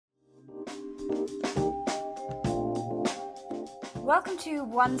Welcome to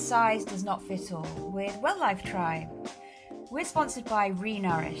One Size Does Not Fit All with Well Life Tribe. We're sponsored by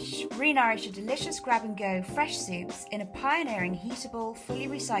Renourish. Renourish are delicious grab-and-go fresh soups in a pioneering heatable, fully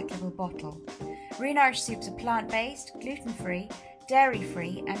recyclable bottle. Renourish soups are plant-based, gluten-free,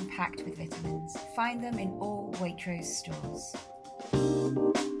 dairy-free and packed with vitamins. Find them in all Waitrose stores.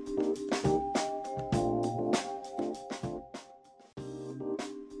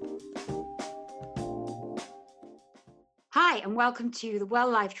 Hi, and welcome to the Well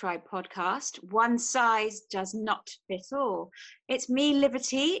Life Tribe podcast. One size does not fit all. It's me,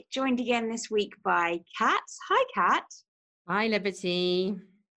 Liberty, joined again this week by Kat. Hi, Kat. Hi, Liberty.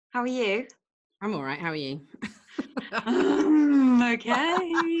 How are you? I'm all right. How are you?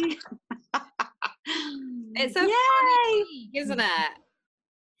 Okay. It's a funny week, isn't it?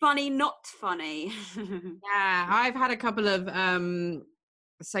 Funny, not funny. Yeah, I've had a couple of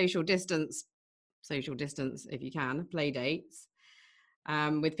social distance, if you can, play dates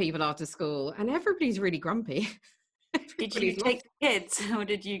with people after school, and everybody's really grumpy. Did you take the kids, or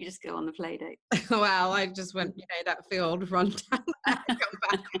did you just go on the play date? Well, I just went, that field, run down there, come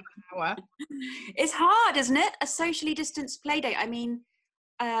back in an hour. It's hard, isn't it? A socially distanced play date. I mean,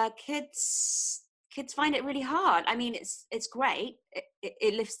 kids find it really hard. I mean, it's great.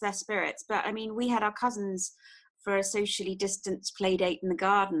 It lifts their spirits. But I mean, we had our cousins for a socially distanced play date in the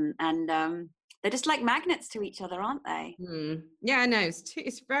garden, and they're just like magnets to each other, aren't they? Yeah, I know.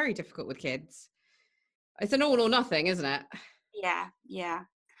 It's very difficult with kids. It's an all or nothing, isn't it? Yeah.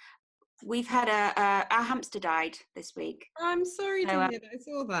 We've had our hamster died this week. I'm sorry to hear that. I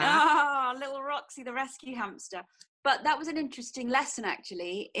saw that. Oh, little Roxy, the rescue hamster. But that was an interesting lesson,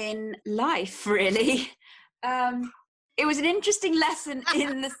 actually, in life, really. It was an interesting lesson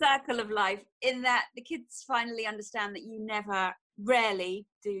in the circle of life, in that the kids finally understand that you rarely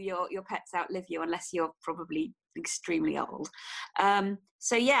do your pets outlive you, unless you're probably extremely old.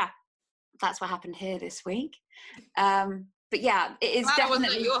 So, yeah, that's what happened here this week. But yeah, it is definitely...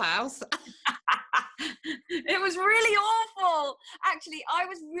 wasn't at your house. It was really awful. Actually, I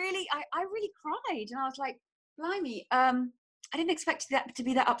really cried, and I was like, blimey, I didn't expect that to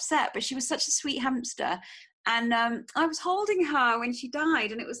be that upset, but she was such a sweet hamster. And I was holding her when she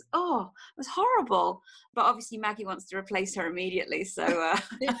died, and it was horrible. But obviously Maggie wants to replace her immediately, so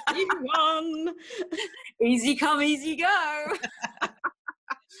You won. Easy come, easy go.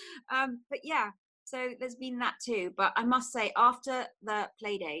 But yeah, so there's been that too. But I must say, after the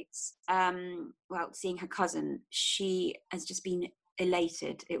play dates, seeing her cousin, she has just been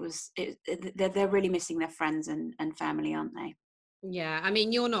elated. They're really missing their friends and family, aren't they? Yeah, I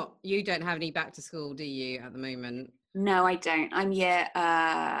mean, you don't have any back to school, do you, at the moment? No, I don't. I'm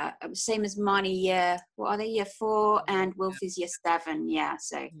same as Marnie, what are they, year 4, and Wolf is year 7. Yeah,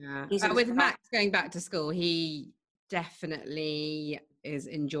 so yeah. With Max going back to school, he definitely is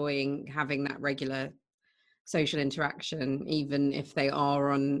enjoying having that regular social interaction, even if they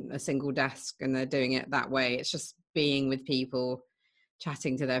are on a single desk and they're doing it that way. It's just being with people,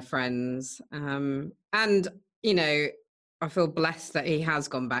 chatting to their friends, and I feel blessed that he has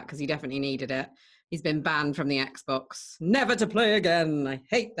gone back, because he definitely needed it. He's been banned from the Xbox, never to play again. I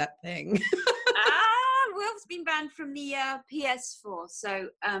hate that thing. Wolf's been banned from the PS4, so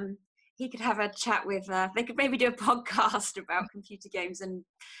he could have a chat with, they could maybe do a podcast about computer games and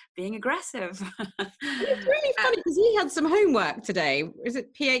being aggressive. It's really funny, because he had some homework today. Is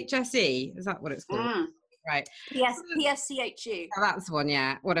it PHSE? Is that what it's called? Right. PSCHU. Oh, that's the one,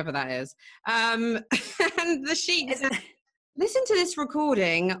 yeah, whatever that is. And the sheet says, listen to this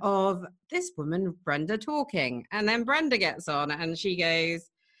recording of this woman, Brenda, talking. And then Brenda gets on and she goes,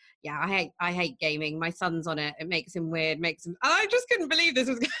 yeah, I hate gaming. My son's on it. It makes him weird, I just couldn't believe this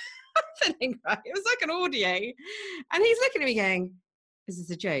was happening, right? It was like an audio. And he's looking at me going, is this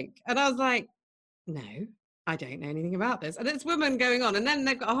a joke? And I was like, no, I don't know anything about this. And this woman going on. And then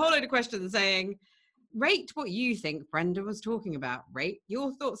they've got a whole load of questions saying, rate what you think Brenda was talking about. Rate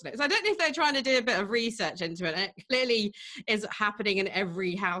your thoughts on it. So I don't know if they're trying to do a bit of research into it. It clearly is happening in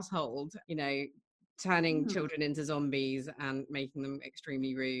every household, turning children into zombies and making them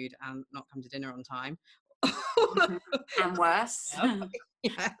extremely rude and not come to dinner on time. And worse.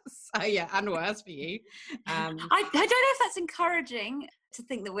 Yes. Oh yeah, and worse for you. I don't know if that's encouraging to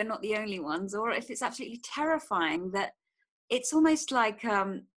think that we're not the only ones, or if it's absolutely terrifying that it's almost like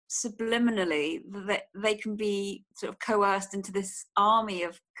subliminally that they can be sort of coerced into this army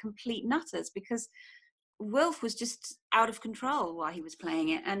of complete nutters, because Wolf was just out of control while he was playing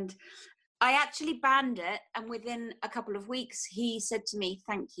it. And I actually banned it, and within a couple of weeks he said to me,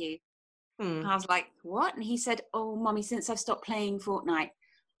 thank you. I was like, what? And he said, oh, Mummy, since I've stopped playing Fortnite,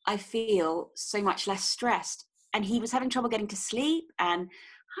 I feel so much less stressed. and he was having trouble getting to sleep. And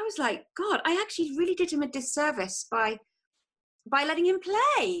I was like, God, I actually really did him a disservice by letting him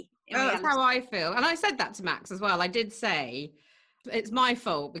play. Oh, that's how I feel. And I said that to Max as well. I did say, it's my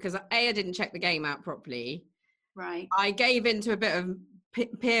fault because I didn't check the game out properly. Right. I gave into a bit of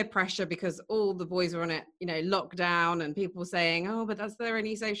peer pressure because all the boys were on it, lockdown, and people saying, oh, but is there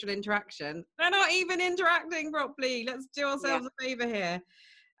any social interaction? They're not even interacting properly. Let's do ourselves a favor here.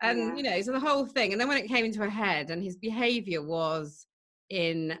 And, so the whole thing. And then when it came into a head and his behavior was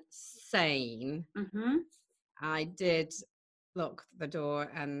insane, I did lock the door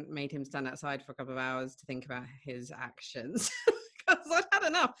and made him stand outside for a couple of hours to think about his actions. Because I'd had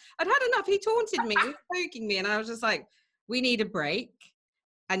enough. He taunted me, he was poking me, and I was just like, we need a break.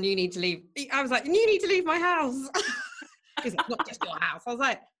 And you need to leave. I was like, you need to leave my house. He's like, not just your house. I was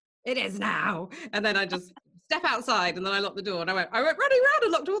like, it is now. And then I just step outside, and then I locked the door, and I went running around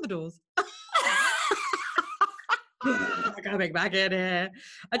and locked all the doors. Coming back in here.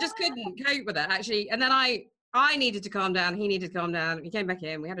 I just couldn't cope with it, actually. And then I needed to calm down. He needed to calm down. He came back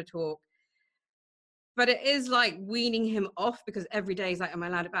in. We had a talk. But it is like weaning him off, because every day he's like, am I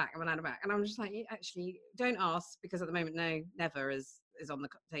allowed it back? Am I allowed it back? And I'm just like, actually, don't ask, because at the moment, no, never is on the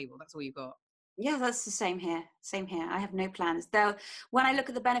table. That's all you've got. Yeah, that's the same here. I have no plans. Though when I look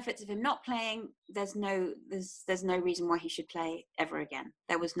at the benefits of him not playing, there's no reason why he should play ever again.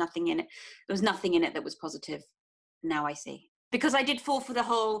 There was nothing in it. There was nothing in it that was positive. Now I see. Because I did fall for the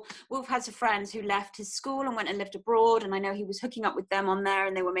whole, Wolf has some friends who left his school and went and lived abroad, and I know he was hooking up with them on there,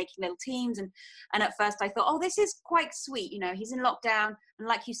 and they were making little teams, and at first I thought, oh, this is quite sweet, he's in lockdown, and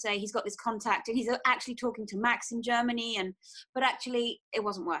like you say, he's got this contact, and he's actually talking to Max in Germany, but actually it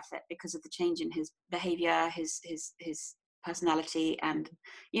wasn't worth it because of the change in his behavior, his personality, and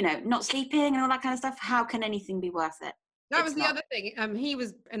not sleeping and all that kind of stuff. How can anything be worth it? That was the other thing. He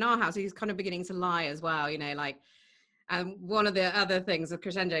was in our house, he was kind of beginning to lie as well, and one of the other things of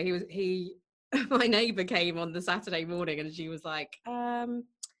crescendo, my neighbour came on the Saturday morning, and she was like,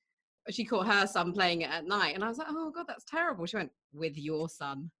 she caught her son playing it at night, and I was like, oh God, that's terrible. She went, with your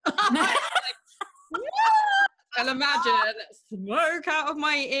son. And imagine, smoke out of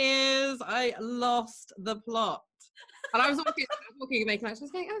my ears. I lost the plot. And I was walking and making lunch. I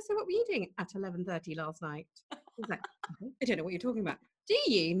was going, oh, so what were you doing at 11:30 last night? I was like, I don't know what you're talking about. Do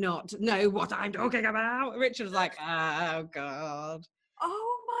you not know what I'm talking about? Richard was like, oh God.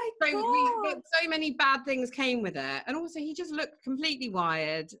 Oh my God. So many bad things came with it. And also he just looked completely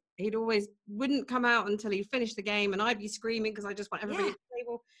wired. He'd always wouldn't come out until he finished the game, and I'd be screaming because I just want everybody at the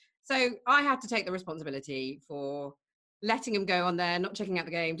table. So I had to take the responsibility for letting him go on there, not checking out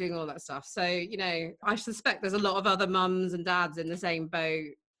the game, doing all that stuff. So, I suspect there's a lot of other mums and dads in the same boat,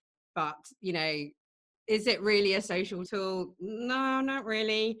 but, is it really a social tool? No, not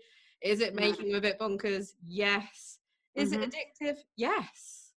really. Is it making them a bit bonkers? Yes. Is it addictive?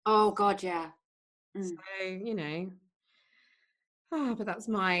 Yes. Oh God, yeah. So, but that's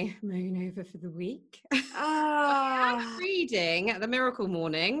my moan over for the week. I'm reading The Miracle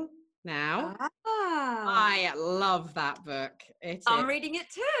Morning now. I love that book. I'm reading it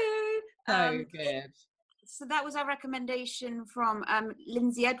too. So good. So that was our recommendation from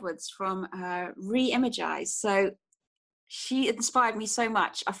Lindsay Edwards from Reimagize. So she inspired me so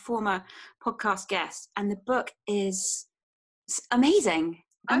much, a former podcast guest, and the book is amazing.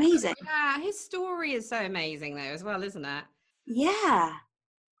 Amazing. Yeah, his story is so amazing though as well, isn't it? Yeah.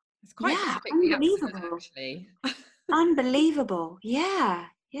 It's quite unbelievable. Actually. Unbelievable. Yeah.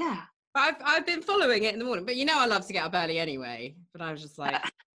 Yeah. But I've been following it in the morning, but I love to get up early anyway. But I was just like,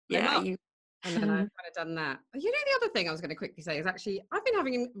 and then I've kind of done that. The other thing I was going to quickly say is actually I've been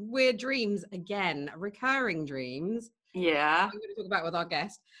having weird dreams again, recurring dreams. Yeah. I'm going to talk about with our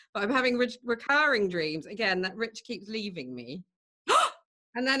guest, but I'm having recurring dreams again that Rich keeps leaving me.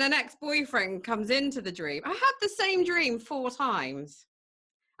 And then an ex-boyfriend comes into the dream. I had the same dream 4 times.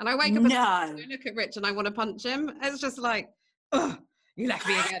 And I wake up and I look at Rich and I want to punch him. It's just like, oh, you left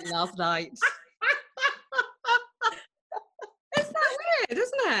me again last night. It's that weird,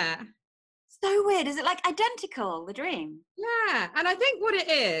 isn't it? So weird. Is it like identical, the dream? Yeah. And I think what it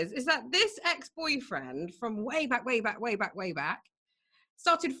is that this ex-boyfriend from way back,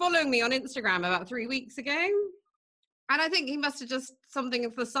 started following me on Instagram about 3 weeks ago. And I think he must have just something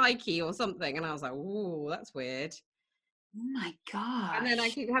of the psyche or something. And I was like, oh, that's weird. Oh my God. And then I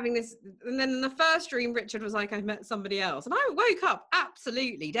keep having this. And then in the first dream, Richard was like, I met somebody else. And I woke up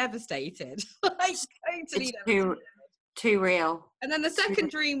absolutely devastated. Like, totally devastated. Too real. And then the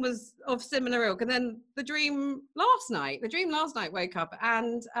second dream was of similar ilk. And then the dream last night woke up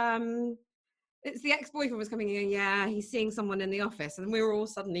and it's the ex-boyfriend was coming in, yeah, he's seeing someone in the office, and we were all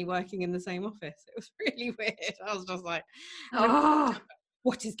suddenly working in the same office. It was really weird. I was just like, oh,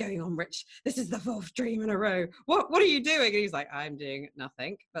 what is going on, Rich? This is the 4th dream in a row. What are you doing? And he's like, I'm doing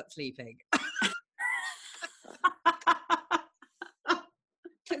nothing but sleeping.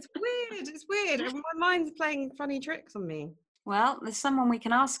 It's weird. My mind's playing funny tricks on me. Well, there's someone we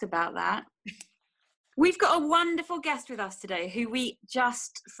can ask about that. We've got a wonderful guest with us today who we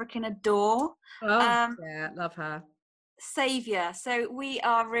just freaking adore. Yeah, love her. Saviour. So we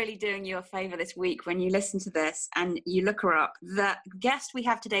are really doing you a favour this week when you listen to this and you look her up. The guest we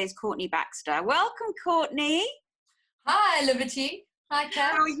have today is Courtney Baxter. Welcome, Courtney. Hi, Liberty. Hi,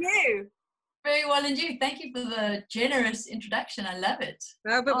 Kat. How are you? Very well, and you. Thank you for the generous introduction. I love it.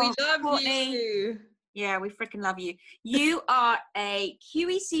 Oh, but we love Courtney. you. Yeah, we freaking love you. You are a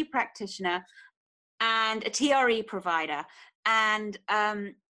QEC practitioner and a TRE provider. And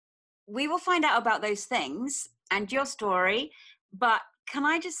we will find out about those things and your story. But can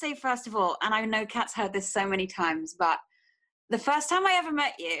I just say, first of all, and I know Kat's heard this so many times, but the first time I ever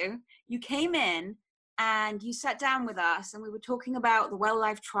met you, you came in and you sat down with us and we were talking about the Well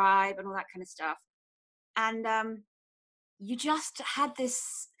Life Tribe and all that kind of stuff. And you just had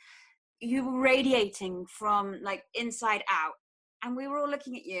this, you were radiating from like inside out. And we were all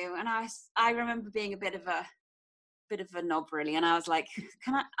looking at you, and I remember being a bit of a knob, really, and I was like,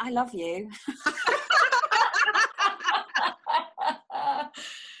 I love you.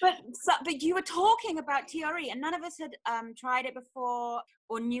 But you were talking about TRE, and none of us had tried it before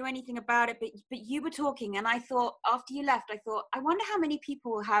or knew anything about it, but you were talking, and I thought, after you left, I wonder how many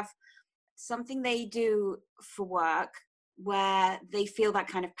people have something they do for work where they feel that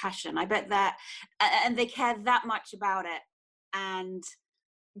kind of passion. I bet that, and they care that much about it. And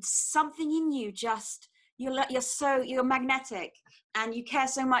something in you just, you're magnetic and you care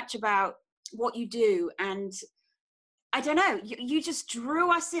so much about what you do. And I don't know, you just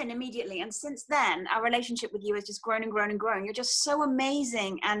drew us in immediately. And since then, our relationship with you has just grown and grown and grown. You're just so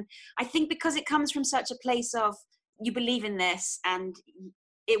amazing. And I think because it comes from such a place of, you believe in this and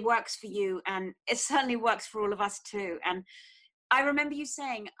it works for you, and it certainly works for all of us too. And I remember you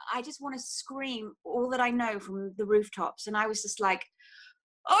saying, I just want to scream all that I know from the rooftops. And I was just like,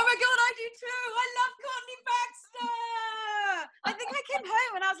 oh my God, I do too. I love Courtney Baxter. I think I came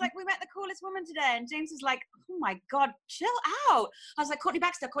home and I was like, we met the coolest woman today. And James was like, oh my God, chill out. I was like, Courtney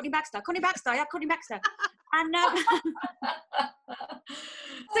Baxter, Courtney Baxter, Courtney Baxter. Yeah, Courtney Baxter. And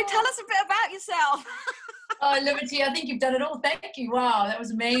so tell us a bit about yourself. Oh, Liberty, I think you've done it all. Thank you. Wow, that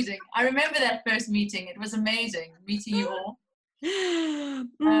was amazing. I remember that first meeting. It was amazing meeting you all.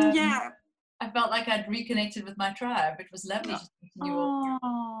 Yeah. I felt like I'd reconnected with my tribe. It was lovely just meeting you all.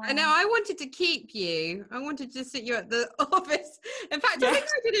 I know, I wanted to keep you. I wanted to sit you at the office. In fact, I think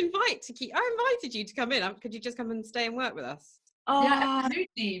I invited you to come in. Could you just come and stay and work with us? Oh. Yeah,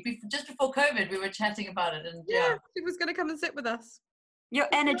 absolutely. Just before COVID, we were chatting about it. And yeah, she was going to come and sit with us. Your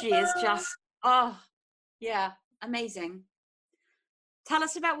energy is just, amazing. Tell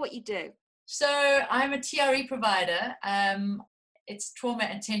us about what you do. So I'm a TRE provider. It's trauma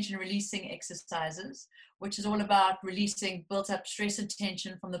and tension releasing exercises, which is all about releasing built up stress and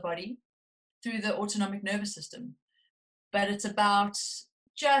tension from the body through the autonomic nervous system. But it's about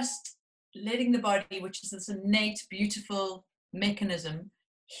just letting the body, which is this innate, beautiful mechanism,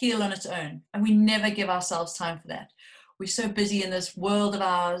 heal on its own. And we never give ourselves time for that. We're so busy in this world of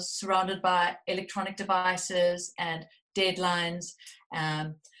ours, surrounded by electronic devices and deadlines,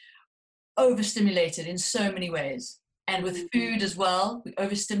 overstimulated in so many ways. And with food as well, we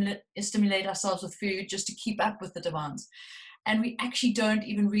overstimulate ourselves with food just to keep up with the demands. And we actually don't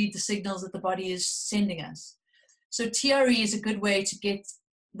even read the signals that the body is sending us. So TRE is a good way to get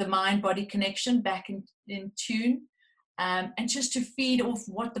the mind-body connection back in tune, and just to feed off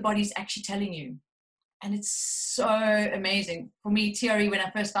what the body's actually telling you. And it's so amazing. For me, TRE, when I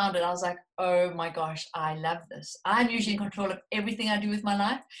first found it, I was like, oh my gosh, I love this. I'm usually in control of everything I do with my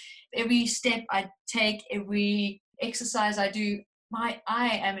life. Every step I take, every exercise I do, I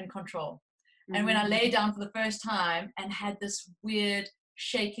am in control. And when I lay down for the first time and had this weird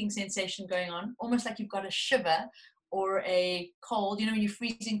shaking sensation going on, almost like you've got a shiver or a cold, you know, when you're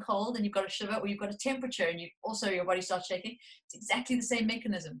freezing cold and you've got a shiver, or you've got a temperature and your body starts shaking, it's exactly the same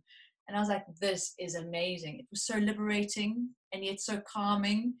mechanism. And I was like, this is amazing. It was so liberating and yet so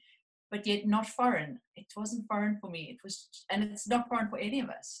calming, but yet not foreign. It wasn't foreign for me. And it's not foreign for any of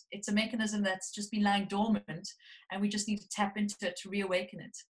us. It's a mechanism that's just been lying dormant, and we just need to tap into it to reawaken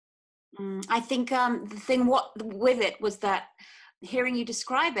it. I think the thing with it was that hearing you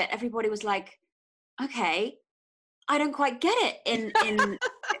describe it, everybody was like, okay, I don't quite get it in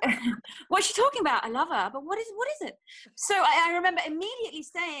what's she talking about? I love her, but what is it? So I remember immediately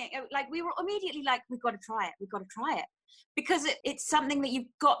saying, like, we were immediately like, we've got to try it, because it's something that you've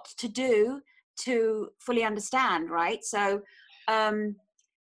got to do to fully understand, right? So I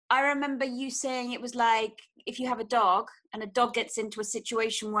remember you saying it was like, if you have a dog and a dog gets into a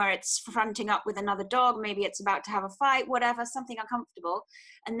situation where it's fronting up with another dog, maybe it's about to have a fight, whatever, something uncomfortable,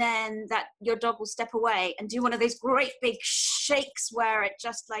 and then that your dog will step away and do one of those great big shakes where it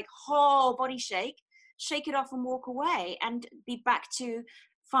just like whole body shake it off and walk away and be back to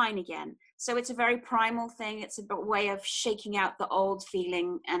fine again. So it's a very primal thing. It's a way of shaking out the old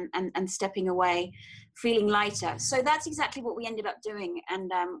feeling and stepping away, feeling lighter. So that's exactly what we ended up doing.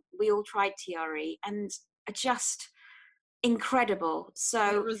 And we all tried TRE, and just incredible.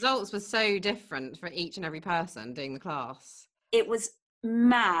 So the results were so different for each and every person doing the class. It was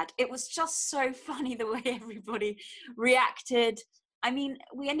mad. It was just so funny the way everybody reacted. I mean,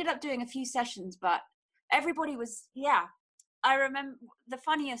 we ended up doing a few sessions, but everybody was, I remember the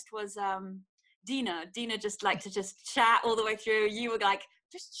funniest was Dina. Dina just liked to just chat all the way through. You were like,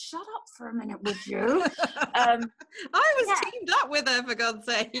 just shut up for a minute, would you? I was teamed up with her, for God's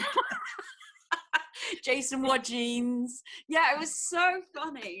sake. Jason wore jeans. Yeah, it was so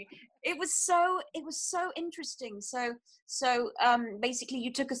funny. It was so interesting. So basically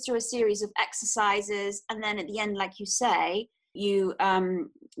you took us through a series of exercises, and then at the end, like you say, you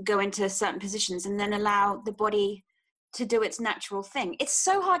go into certain positions and then allow the body to do its natural thing. It's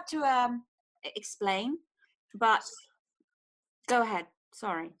so hard to explain, but go ahead.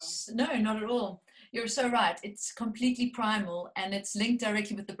 Sorry. No, not at all. You're so right. It's completely primal, and it's linked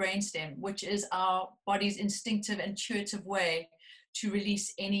directly with the brainstem, which is our body's instinctive, intuitive way to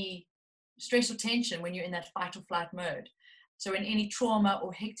release any stress or tension when you're in that fight or flight mode. So when any trauma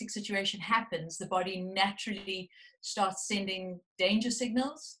or hectic situation happens, the body naturally starts sending danger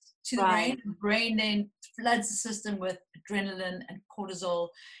signals to the brain. The brain then floods the system with adrenaline and cortisol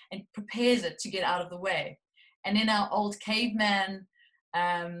and prepares it to get out of the way. And in our old caveman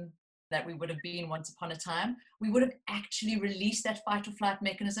that we would have been once upon a time, we would have actually released that fight or flight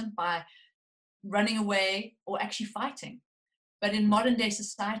mechanism by running away or actually fighting. But in modern day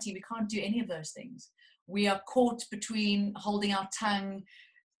society, we can't do any of those things. We are caught between holding our tongue,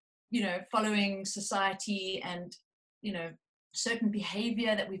 following society and, certain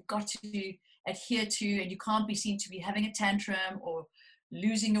behavior that we've got to adhere to, and you can't be seen to be having a tantrum or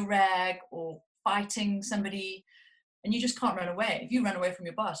losing a rag or fighting somebody. And you just can't run away. If you run away from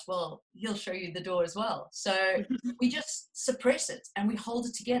your boss, well, he'll show you the door as well. So we just suppress it and we hold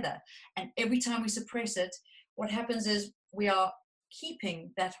it together. And every time we suppress it, what happens is we are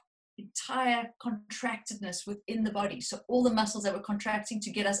keeping that entire contractedness within the body. So all the muscles that were contracting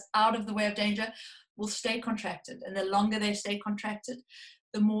to get us out of the way of danger will stay contracted. And the longer they stay contracted,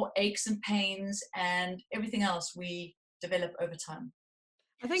 the more aches and pains and everything else we develop over time.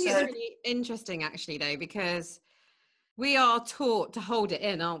 I think it's really interesting, actually, though, because we are taught to hold it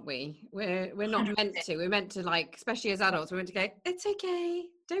in, aren't we? We're not 100%. Meant to. We're meant to, like, especially as adults, we're meant to go, it's okay,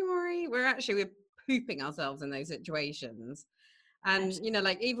 don't worry. We're pooping ourselves in those situations. And,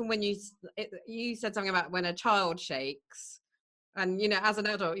 like, even when you said something about when a child shakes, and, as an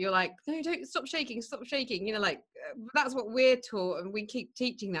adult, you're like, no, don't stop shaking. Like, that's what we're taught, and we keep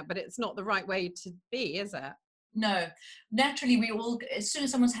teaching that, but it's not the right way to be, is it? No, naturally we all, as soon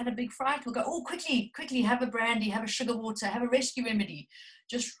as someone's had a big fright, we'll go, oh, quickly, have a brandy, have a sugar water, have a rescue remedy.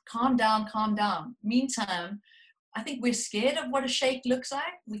 Just calm down. Meantime, I think we're scared of what a shake looks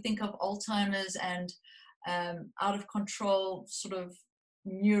like. We think of Alzheimer's and out of control sort of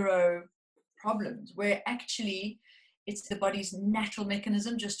neuro problems, where actually it's the body's natural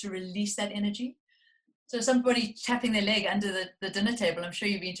mechanism just to release that energy. So somebody tapping their leg under the dinner table, I'm sure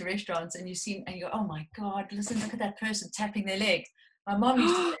you've been to restaurants and you go, oh my God, listen, look at that person tapping their leg. My mom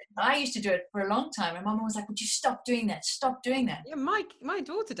used to do it. I used to do it for a long time. My mom was like, would you stop doing that? Stop doing that. Yeah, my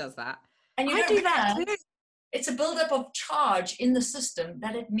daughter does that. And I do that too. It's a buildup of charge in the system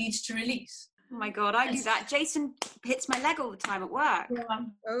that it needs to release. Oh my God, I do that. Jason hits my leg all the time at work. Yeah.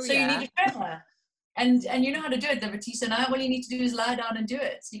 You need a tremor. And you know how to do it, Batista. Now all you need to do is lie down and do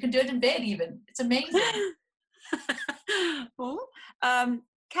it. You can do it in bed even. It's amazing. Well,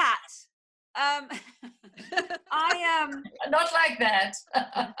 Kat, I not like that.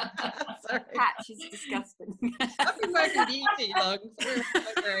 Sorry. Kat, she's disgusting. I've been working with you too long.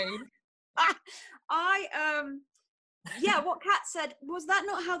 What Kat said, was that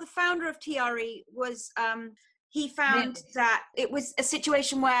not how the founder of TRE was? He found that it was a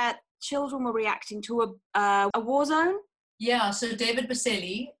situation where children were reacting to a war zone. Yeah, so David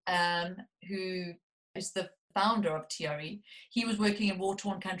Baselli, who is the founder of TRE. He was working in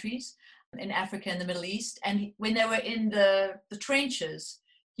war-torn countries in Africa and the Middle East. And when they were in the trenches,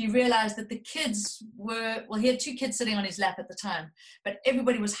 he realized that the kids were, well, he had 2 kids sitting on his lap at the time, but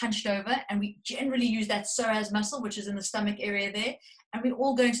everybody was hunched over, and we generally use that psoas muscle, which is in the stomach area there, and we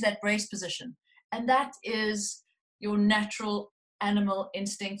all go into that brace position. And that is your natural animal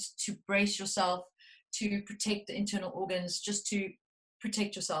instinct to brace yourself, to protect the internal organs, just to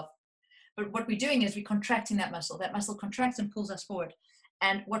protect yourself. But what we're doing is we're contracting that muscle. That muscle contracts and pulls us forward.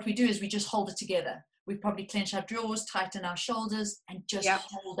 And what we do is we just hold it together. We probably clench our jaws, tighten our shoulders, and just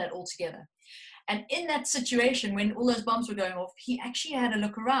hold that all together. And in that situation, when all those bombs were going off, he actually had a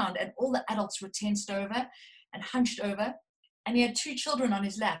look around, and all the adults were tensed over and hunched over. And he had 2 children on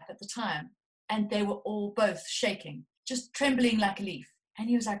his lap at the time, and they were all both shaking, just trembling like a leaf. And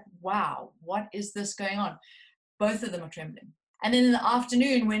he was like, wow, what is this going on? Both of them are trembling. And then in the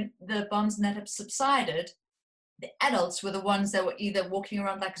afternoon, when the bombs and that have subsided, the adults were the ones that were either walking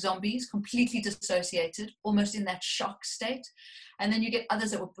around like zombies, completely dissociated, almost in that shock state. And then you get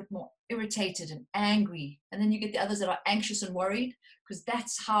others that were a bit more irritated and angry. And then you get the others that are anxious and worried, because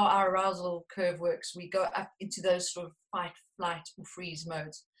that's how our arousal curve works. We go up into those sort of fight, flight, or freeze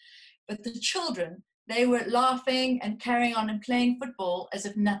modes. But the children, they were laughing and carrying on and playing football as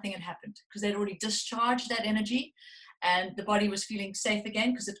if nothing had happened, because they'd already discharged that energy. And the body was feeling safe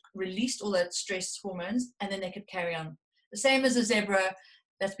again because it released all that stress hormones, and then they could carry on. The same as a zebra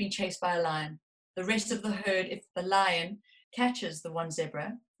that's been chased by a lion. The rest of the herd, if the lion catches the one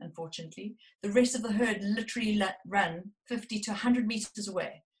zebra, unfortunately, the rest of the herd literally run 50 to 100 meters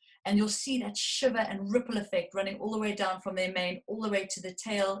away. And you'll see that shiver and ripple effect running all the way down from their mane, all the way to the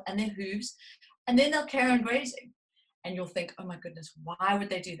tail and their hooves. And then they'll carry on grazing. And you'll think, oh my goodness, why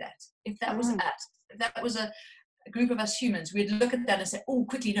would they do that? If that was us, if that was a group of us humans, we'd look at that and say, oh,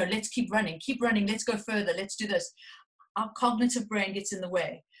 quickly, no, let's keep running, let's go further, let's do this. Our cognitive brain gets in the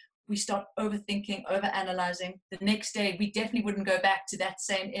way. We start overthinking, overanalyzing. The next day, we definitely wouldn't go back to that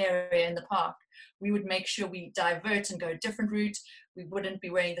same area in the park. We would make sure we divert and go a different route. We wouldn't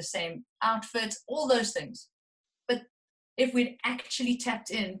be wearing the same outfit, all those things. But if we'd actually tapped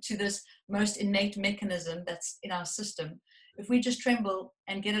into this most innate mechanism that's in our system, if we just tremble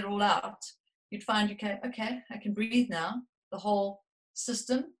and get it all out, you'd find, okay, I can breathe now. The whole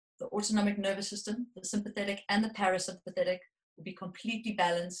system, the autonomic nervous system, the sympathetic and the parasympathetic will be completely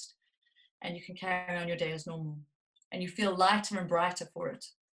balanced, and you can carry on your day as normal. And you feel lighter and brighter for it.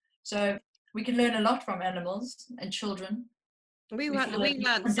 So we can learn a lot from animals and children. We learned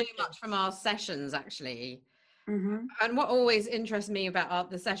so much from our sessions, actually. Mm-hmm. And what always interests me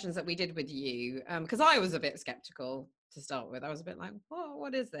about the sessions that we did with you, because I was a bit skeptical to start with. I was a bit like,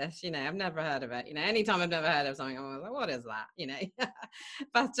 what is this? You know, I've never heard of it. You know, anytime I've never heard of something, I was like, what is that? You know,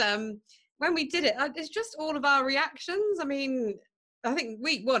 but when we did it, it's just all of our reactions. I mean, I think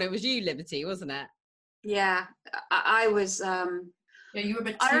week 1, it was you, Liberty, wasn't it? Yeah, I was. Yeah, you were a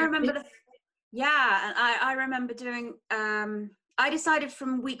bit. I remember and I remember doing. I decided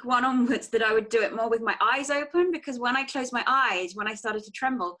from week 1 onwards that I would do it more with my eyes open, because when I closed my eyes, when I started to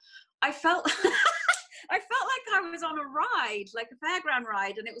tremble, I felt. I felt like I was on a ride, like a fairground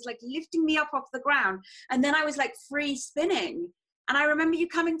ride, and it was like lifting me up off the ground. And then I was like free spinning. And I remember you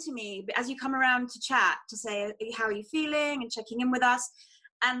coming to me as you come around to chat to say, how are you feeling, and checking in with us.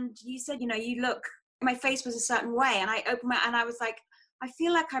 And you said, you know, you look, my face was a certain way. And I opened my, and I was like, I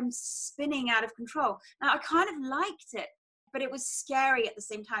feel like I'm spinning out of control. Now I kind of liked it, but it was scary at the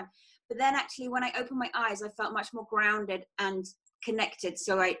same time. But then actually when I opened my eyes, I felt much more grounded and connected.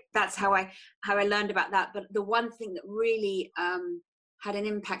 So that's how I learned about that. But the one thing that really had an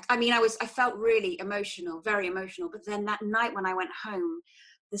impact, I mean, I felt really emotional, very emotional. But then that night when I went home,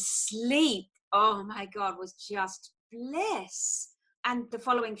 the sleep, oh my God, was just bliss. And the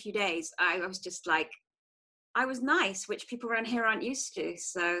following few days, I was just like, I was nice, which people around here aren't used to.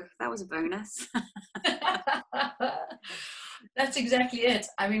 So that was a bonus. That's exactly it.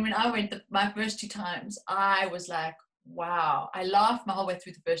 I mean, when I went my first 2 times, I was like, wow. I laughed my whole way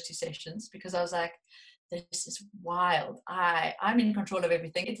through the first 2 sessions, because I was like, this is wild. I'm in control of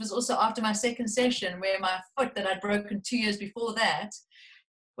everything. It was also after my second session where my foot that I'd broken 2 years before that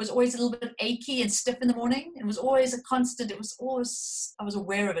was always a little bit achy and stiff in the morning. It was always a constant. I was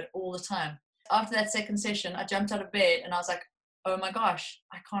aware of it all the time. After that second session, I jumped out of bed and I was like, oh my gosh,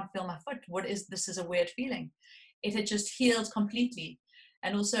 I can't feel my foot. This is a weird feeling. It had just healed completely.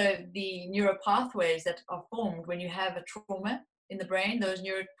 And also the neural pathways that are formed when you have a trauma in the brain, those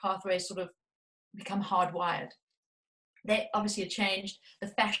neural pathways sort of become hardwired. They obviously have changed. The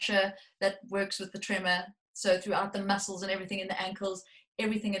fascia that works with the tremor, so throughout the muscles and everything in the ankles,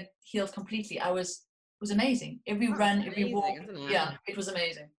 everything had healed completely. I was was amazing. Every That's run, every amazing, walk. isn't it? Yeah, it was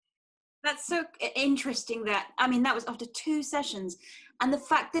amazing. That's so interesting that, I mean, that was after 2 sessions. And the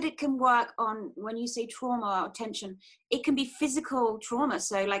fact that it can work on, when you say trauma or tension, it can be physical trauma.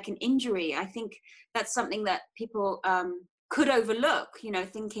 So like an injury, I think that's something that people could overlook, you know,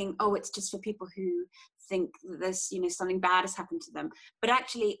 thinking, oh, it's just for people who think there's, you know, something bad has happened to them. But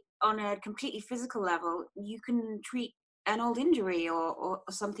actually on a completely physical level, you can treat an old injury or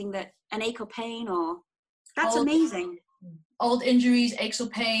something, that an ache or pain, or that's amazing. Old injuries, aches or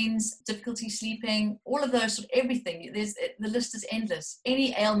pains, difficulty sleeping, all of those, everything. The list is endless.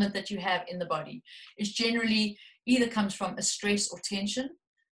 Any ailment that you have in the body is generally either comes from a stress or tension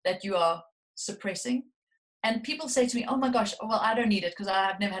that you are suppressing. And people say to me, oh my gosh, well, I don't need it because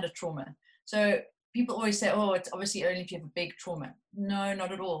I've never had a trauma. So people always say, oh, it's obviously only if you have a big trauma. No,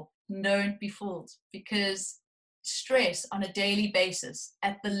 not at all. Don't be fooled, because stress on a daily basis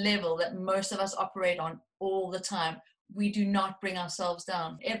at the level that most of us operate on all the time, we do not bring ourselves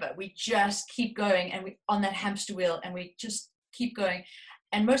down ever. We just keep going, and we on that hamster wheel, and we just keep going.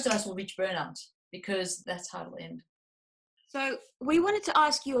 And most of us will reach burnout because that's how it'll end. So we wanted to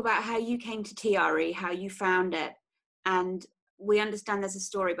ask you about how you came to TRE, how you found it, and we understand there's a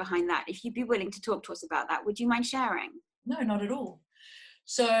story behind that. If you'd be willing to talk to us about that, would you mind sharing? No, not at all.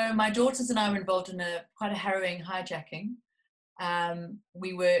 So my daughters and I were involved in quite a harrowing hijacking.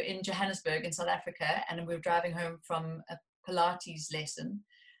 We were in Johannesburg in South Africa, and we were driving home from a Pilates lesson,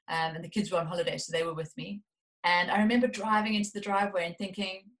 and the kids were on holiday, so they were with me. And I remember driving into the driveway and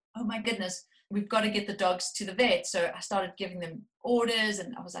thinking, oh my goodness, we've got to get the dogs to the vet. So I started giving them orders,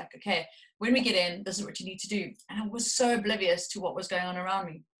 and I was like, okay, when we get in, this is what you need to do. And I was so oblivious to what was going on around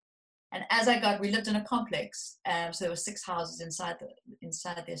me. And as we lived in a complex, so there were 6 houses inside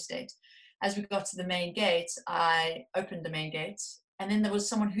the estate. As we got to the main gates, I opened the main gates, and then there was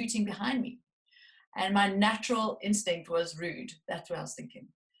someone hooting behind me. And my natural instinct was rude. That's what I was thinking.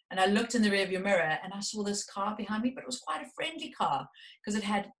 And I looked in the rearview mirror, and I saw this car behind me, but it was quite a friendly car because it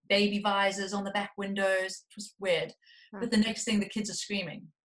had baby visors on the back windows. It was weird. But the next thing, the kids are screaming.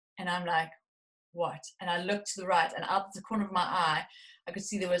 And I'm like, what? And I looked to the right, and out the corner of my eye, I could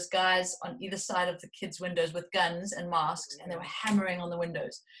see there was guys on either side of the kids' windows with guns and masks, and they were hammering on the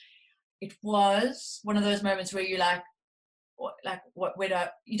windows. It was one of those moments where you're like,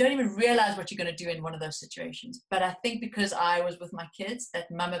 you don't even realize what you're going to do in one of those situations. But I think because I was with my kids,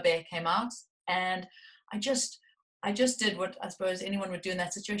 that mama bear came out, and I just did what I suppose anyone would do in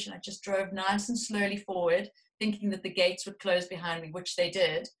that situation. I just drove nice and slowly forward, thinking that the gates would close behind me, which they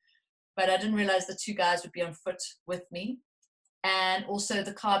did. But I didn't realize the 2 guys would be on foot with me. And also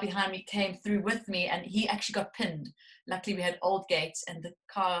the car behind me came through with me, and he actually got pinned. Luckily we had old gates, and the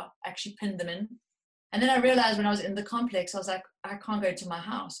car actually pinned them in. And then I realized when I was in the complex, I was like, I can't go into my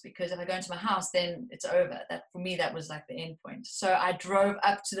house, because if I go into my house, then it's over. That for me, that was like the end point. So I drove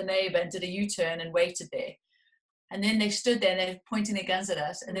up to the neighbor and did a U-turn and waited there. And then they stood there and they were pointing their guns at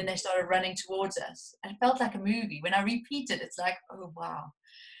us, and then they started running towards us. And it felt like a movie. When I repeated, it's like, oh wow.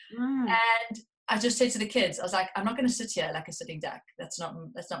 And I just said to the kids, I was like, I'm not going to sit here like a sitting duck. That's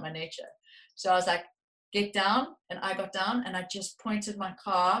not my nature. So I was like, get down. And I got down, and I just pointed my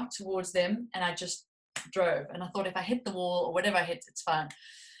car towards them, and I just drove. And I thought, if I hit the wall or whatever I hit, it's fine.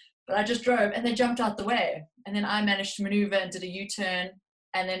 But I just drove, and they jumped out the way. And then I managed to maneuver and did a U-turn.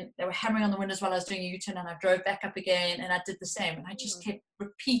 And then they were hammering on the windows while I was doing a U-turn, and I drove back up again, and I did the same. And I just kept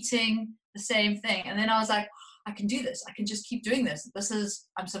repeating the same thing. And then I was like, I can do this. I can just keep doing this.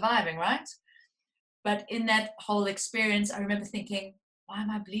 I'm surviving, right? But in that whole experience, I remember thinking, why am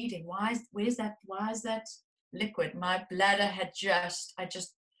I bleeding? Why is that liquid? My bladder I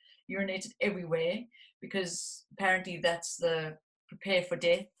just urinated everywhere, because apparently that's the prepare for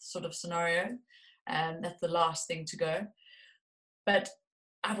death sort of scenario. And that's the last thing to go. But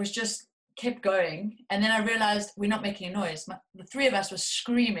I was just kept going. And then I realized we're not making a noise. The 3 of us were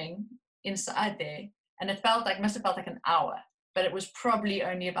screaming inside there. And it must have felt like an hour, but it was probably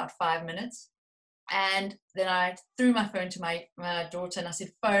only about 5 minutes. And then I threw my phone to my daughter, and I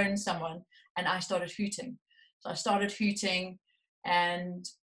said, phone someone. And I started hooting. So I started hooting, and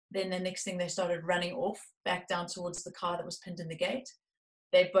then the next thing, they started running off back down towards the car that was pinned in the gate.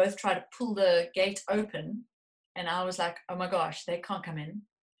 They both tried to pull the gate open, and I was like, oh my gosh, they can't come in.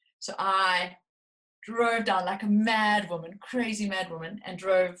 So I drove down like a mad woman, crazy mad woman, and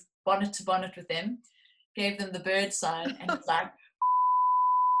drove bonnet to bonnet with them, gave them the bird sign, and it's like,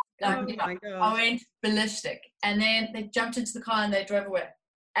 oh my God. I went ballistic. And then they jumped into the car and they drove away.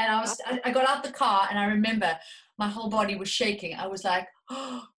 And I got out the car, and I remember my whole body was shaking. I was like,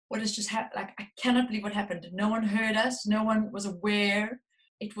 oh, what has just happened? Like, I cannot believe what happened. No one heard us. No one was aware.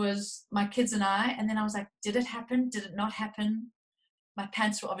 it was my kids and I. And then I was like, did it happen? Did it not happen? My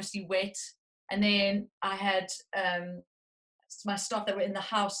pants were obviously wet. And then I had my staff that were in the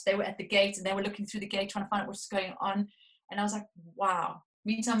house, they were at the gate and they were looking through the gate trying to find out what's going on. And I was like, wow.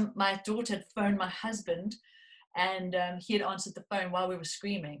 Meantime, my daughter had phoned my husband, and he had answered the phone while we were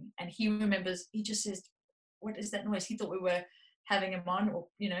screaming. And he remembers, he just says, what is that noise? He thought we were having him on, or,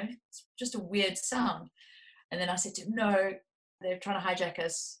 you know, it's just a weird sound. And then I said to him, no, they're trying to hijack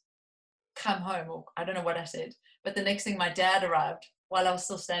us. Come home. Or I don't know what I said. But the next thing, my dad arrived while I was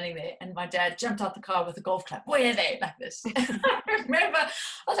still standing there, and my dad jumped out the car with a golf club. Where are they? Like this. I remember, I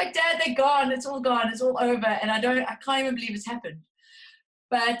was like, Dad, they're gone. It's all gone. It's all over. And I can't even believe it's happened.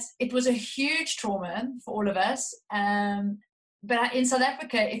 But it was a huge trauma for all of us. But in South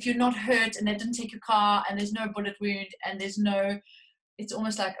Africa, if you're not hurt and they didn't take your car and there's no bullet wound and it's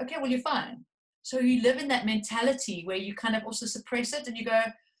almost like, okay, well, you're fine. So you live in that mentality where you kind of also suppress it and you go,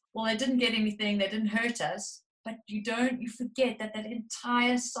 well, they didn't get anything. They didn't hurt us. But you forget that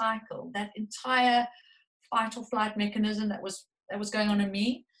entire cycle, that entire fight or flight mechanism that was going on in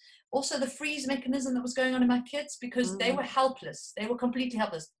me, also the freeze mechanism that was going on in my kids, because they were helpless. They were completely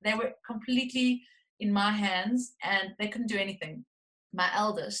helpless. They were completely in my hands and they couldn't do anything. My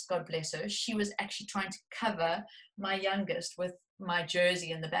eldest, God bless her, she was actually trying to cover my youngest with my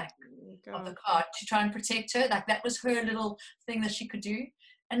jersey in the back of the car to try and protect her. Like that was her little thing that she could do.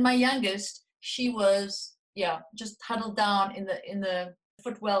 And my youngest, she was, just huddled down in the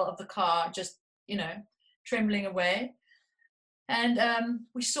footwell of the car, just, trembling away. And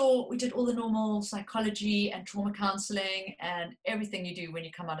we did all the normal psychology and trauma counseling and everything you do when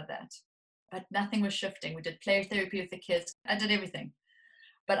you come out of that. But nothing was shifting. We did play therapy with the kids. I did everything.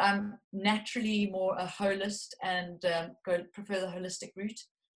 But I'm naturally more a holist and prefer the holistic route.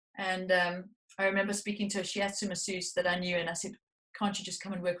 And I remember speaking to a shiatsu masseuse that I knew, and I said, can't you just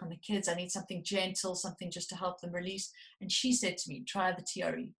come and work on the kids? I need something gentle, something just to help them release. And she said to me, try the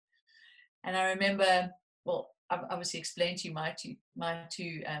TRE. And I remember, well, I've obviously explained to you my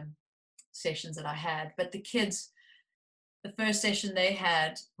two sessions that I had, but the kids, the first session they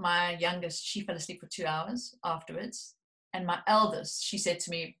had, my youngest, she fell asleep for 2 hours afterwards. And my eldest, she said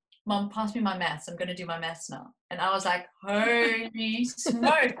to me, Mom, pass me my maths. I'm going to do my maths now. And I was like, holy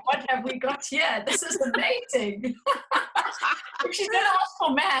smoke, what have we got here? This is amazing. If she's going to ask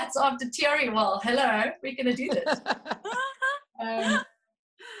for maths after TRE, well, hello, we're going to do this.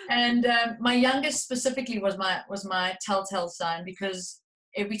 My youngest specifically was my telltale sign, because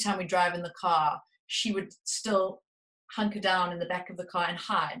every time we drive in the car, she would still hunker down in the back of the car and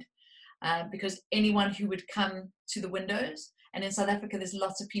hide, because anyone who would come to the windows, and in South Africa there's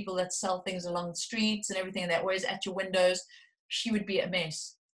lots of people that sell things along the streets and everything, and they're always at your windows, she would be a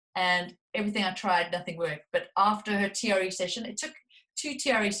mess. And everything I tried, nothing worked. But after her TRE session, it took 2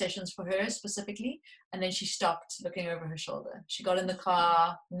 TRE sessions for her specifically, and then she stopped looking over her shoulder. She got in the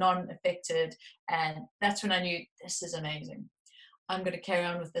car, non-affected, and that's when I knew, this is amazing. I'm going to carry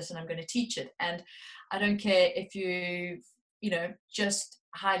on with this and I'm going to teach it. And I don't care if you just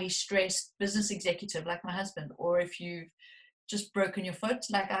highly stressed business executive like my husband, or if you've just broken your foot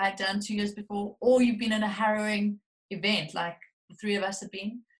like I had done 2 years before, or you've been in a harrowing event like the 3 of us have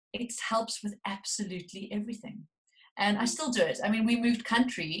been. It helps with absolutely everything. And I still do it. I mean, we moved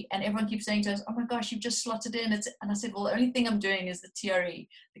country and everyone keeps saying to us, oh my gosh, you've just slotted in. And I said, well, the only thing I'm doing is the TRE.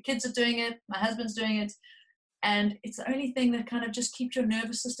 The kids are doing it. My husband's doing it. And it's the only thing that kind of just keeps your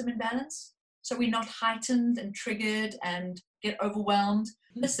nervous system in balance. So we're not heightened and triggered and get overwhelmed.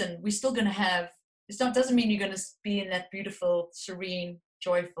 Listen, we're still going to have, doesn't mean you're going to be in that beautiful, serene,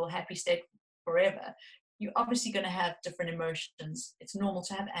 joyful, happy state forever. You're obviously going to have different emotions. It's normal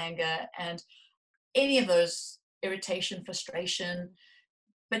to have anger and any of those, irritation, frustration,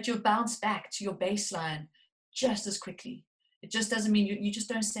 but you'll bounce back to your baseline just as quickly. It just doesn't mean you just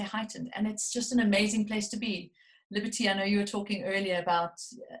don't stay heightened. And it's just an amazing place to be. Liberty, I know you were talking earlier about,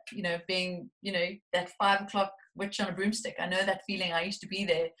 being, that 5 o'clock witch on a broomstick. I know that feeling. I used to be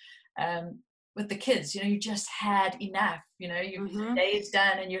there with the kids. You just had enough. Your day is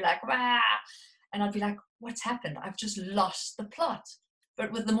done and you're like, wah! And I'd be like, what's happened? I've just lost the plot.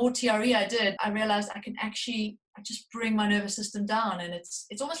 But with the more TRE I did, I realized I just bring my nervous system down, and it's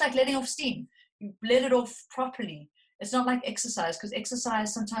almost like letting off steam. You let it off properly. It's not like exercise, because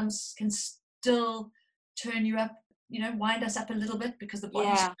exercise sometimes can still turn you up, wind us up a little bit because the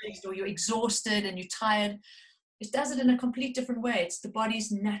body's stressed or you're exhausted and you're tired. It does it in a complete different way. It's the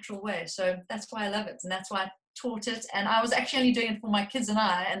body's natural way. So that's why I love it. And that's why I taught it. And I was actually only doing it for my kids and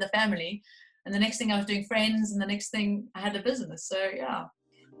I and the family. And the next thing I was doing friends, and the next thing I had a business. So yeah.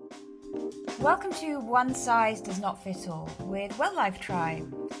 Welcome to One Size Does Not Fit All with Welllife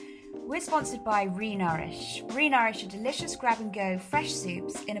Tribe. We're sponsored by Renourish. Renourish are delicious grab-and-go fresh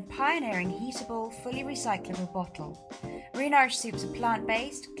soups in a pioneering heatable, fully recyclable bottle. Renourish soups are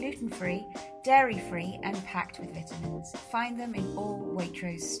plant-based, gluten-free, dairy-free and packed with vitamins. Find them in all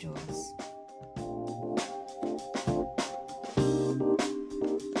Waitrose stores.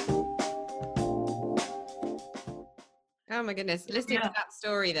 Oh my goodness. Listening to that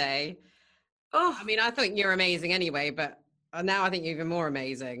story though. Oh, I mean, I thought you're amazing anyway, but now I think you're even more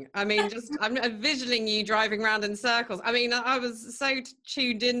amazing. I mean, just I'm envisioning you driving around in circles. I mean, I was so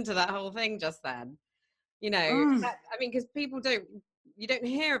tuned into that whole thing just then. You know, I mean, because you don't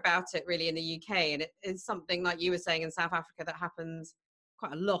hear about it really in the UK, and it is something like you were saying in South Africa that happens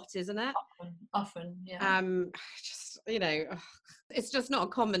quite a lot, isn't it? Often, yeah. Just, you know, it's just not a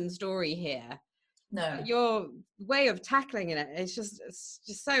common story here. No. Your way of tackling it, it's just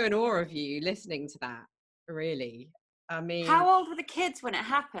so in awe of you listening to that, really. I mean, how old were the kids when it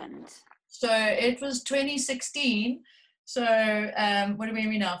happened? So it was 2016. So what do we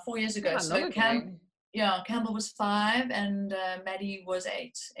mean now? 4 years ago. So Campbell was 5 and Maddie was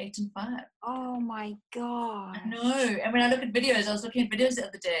 8 and 5. Oh my God. I know. And when I look at videos, I was looking at videos the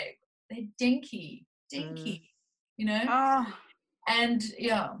other day. They're dinky, you know? Oh. And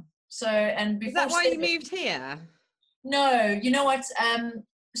yeah. So, and before. Is that why you moved here? No, you know what?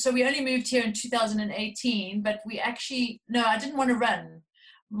 So we only moved here in 2018, but we actually, no, I didn't want to run.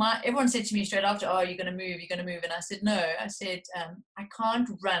 Everyone said to me straight after, oh, you're going to move. And I said, no, I said, I can't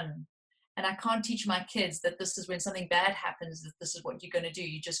run. And I can't teach my kids that this is when something bad happens, that this is what you're going to do.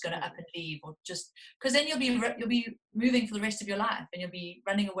 You're just going to up and leave, or just, because then you'll be moving for the rest of your life and you'll be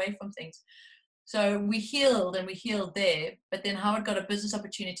running away from things. So we healed there, but then Howard got a business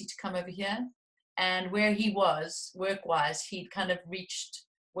opportunity to come over here, and where he was work-wise, he'd kind of reached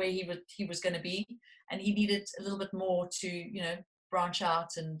where he was going to be, and he needed a little bit more to, you know, branch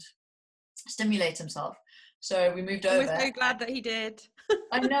out and stimulate himself. So we moved over. We're so glad that he did.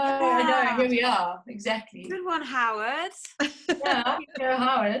 I know. Here we are, exactly. Good one, Howard. Yeah,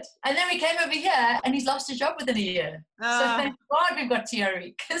 Howard. And then we came over here, and he's lost his job within a year. So thank God we've got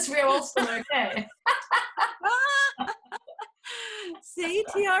TRE, because we're all still okay. See,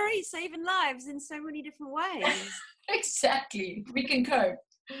 TRE saving lives in so many different ways. Exactly. We can cope.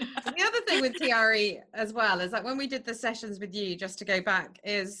 The other thing with TRE as well is that when we did the sessions with you, just to go back,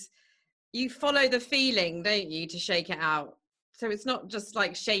 is you follow the feeling, don't you, to shake it out. So it's not just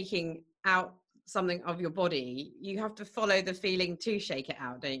like shaking out something of your body. You have to follow the feeling to shake it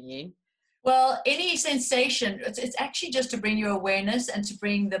out, don't you? Well, any sensation, it's actually just to bring your awareness and to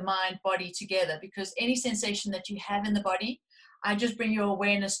bring the mind body together, because any sensation that you have in the body, I just bring your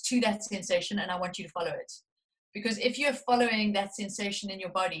awareness to that sensation and I want you to follow it. Because if you're following that sensation in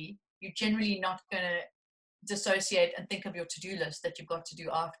your body, you're generally not going to dissociate and think of your to-do list that you've got to do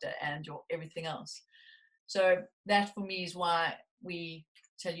after and your everything else. So that for me is why we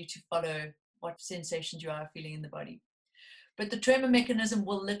tell you to follow what sensations you are feeling in the body. But the tremor mechanism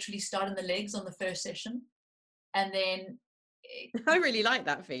will literally start in the legs on the first session, and then I really like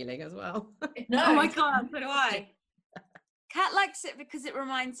that feeling as well. No, oh my God, so do I. Kat likes it because it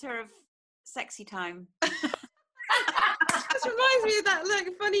reminds her of sexy time. This reminds me of that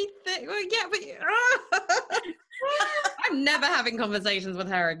funny thing. Well, yeah, but I'm never having conversations with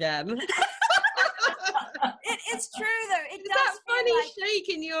her again. It's true though. It is does that funny like, shake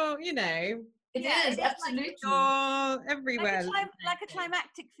in your, you know? It is absolutely everywhere. Like a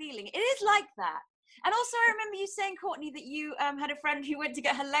climactic feeling. It is like that. And also, I remember you saying, Courtney, that you had a friend who went to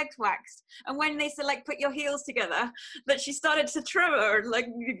get her legs waxed, and when they said, like, put your heels together, that she started to tremor, like.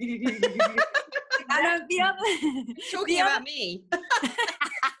 And the other. Talking about me.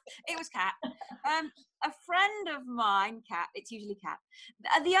 It was Kat. A friend of mine, Kat. It's usually Kat.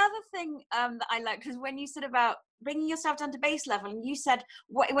 The other thing that I liked was when you said about bringing yourself down to base level, and you said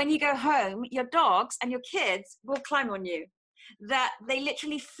when you go home, your dogs and your kids will climb on you. That they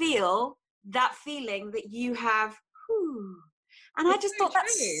literally feel that feeling that you have. Whew. And I just thought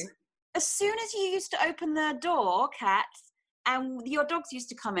that's as soon as you used to open the door, Kat, and your dogs used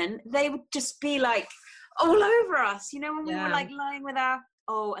to come in, they would just be like all over us, you know, when we were like lying with our.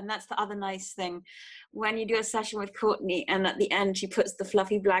 Oh, and that's the other nice thing. When you do a session with Courtney and at the end she puts the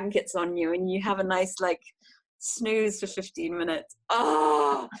fluffy blankets on you and you have a nice like snooze for 15 minutes.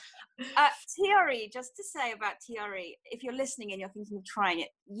 Oh, TRE, just to say about TRE, if you're listening and you're thinking of trying it,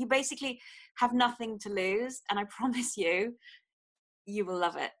 you basically have nothing to lose, and I promise you, you will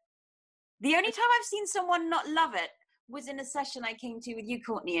love it. The only time I've seen someone not love it was in a session I came to with you,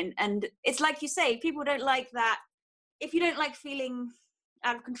 Courtney, and it's like you say, people don't like that. If you don't like feeling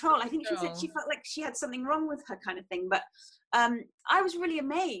out of control. I think she said she felt like she had something wrong with her, kind of thing. But I was really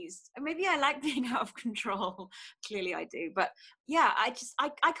amazed. Maybe I like being out of control. Clearly I do. But yeah,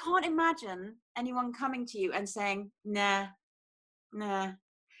 I can't imagine anyone coming to you and saying, nah.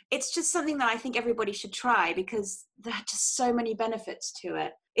 It's just something that I think everybody should try, because there are just so many benefits to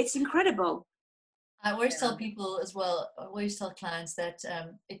it. It's incredible. I always tell people as well, I always tell clients that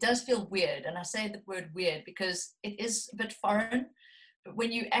it does feel weird. And I say the word weird because it is a bit foreign. But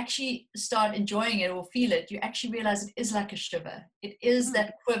when you actually start enjoying it or feel it, you actually realize it is like a shiver. It is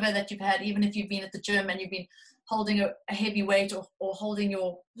that quiver that you've had, even if you've been at the gym and you've been holding a heavy weight or holding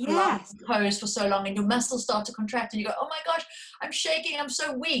your pose for so long, and your muscles start to contract and you go, oh my gosh, I'm shaking, I'm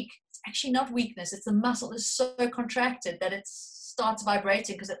so weak. It's actually not weakness. It's the muscle is so contracted that it starts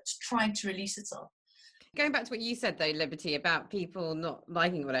vibrating because it's trying to release itself. Going back to what you said though, Liberty, about people not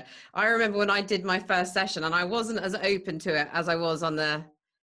liking whatever. I remember when I did my first session and I wasn't as open to it as I was on the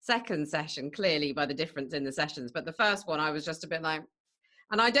second session, clearly by the difference in the sessions. But the first one, I was just a bit like,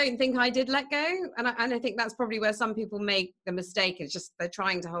 and I don't think I did let go. And I think that's probably where some people make the mistake. It's just they're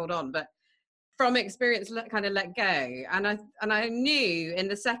trying to hold on. But from experience, kind of let go. And I knew in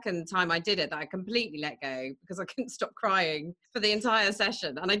the second time I did it that I completely let go because I couldn't stop crying for the entire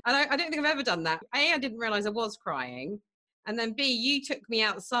session. And I don't think I've ever done that. A, I didn't realize I was crying. And then B, you took me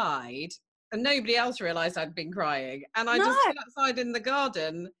outside and nobody else realized I'd been crying. And I just stood outside in the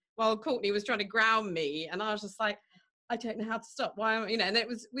garden while Courtney was trying to ground me. And I was just like, I don't know how to stop. Why am I, and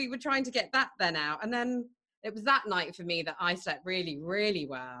we were trying to get that then out. And then it was that night for me that I slept really, really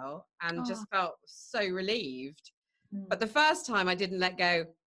well and just felt so relieved. But the first time I didn't let go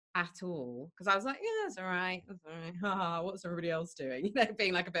at all because I was like, yeah, that's all right. That's all right. What's everybody else doing?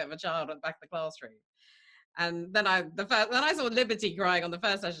 Being like a bit of a child at the back of the classroom. And then I saw Liberty crying on the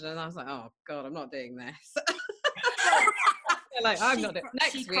first session and I was like, oh God, I'm not doing this. I'm not doing it.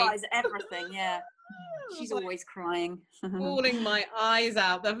 Next week. She cries everything, yeah. She's always crying. Bawling my eyes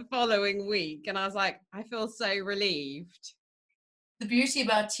out the following week. And I was like, I feel so relieved. The beauty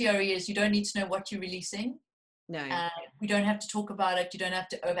about TRE is you don't need to know what you're releasing. No. We don't have to talk about it. You don't have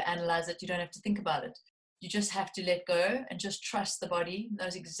to overanalyze it. You don't have to think about it. You just have to let go and just trust the body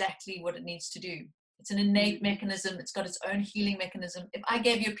knows exactly what it needs to do. It's an innate mechanism. It's got its own healing mechanism. If I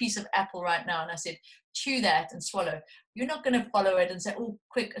gave you a piece of apple right now and I said, chew that and swallow, you're not going to follow it and say, oh,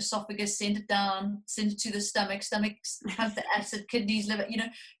 quick, esophagus, send it down, send it to the stomach have the acid, kidneys, liver.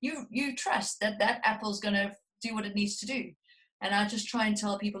 You trust that apple is going to do what it needs to do. And I just try and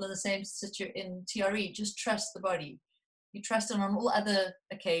tell people in the same situation in TRE, just trust the body. You trust it on all other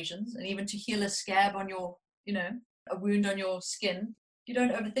occasions, and even to heal a scab on your, a wound on your skin. You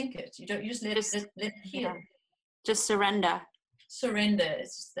don't overthink it. You just let it heal. Yeah. Just surrender. Surrender,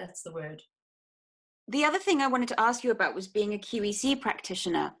 that's the word. The other thing I wanted to ask you about was being a QEC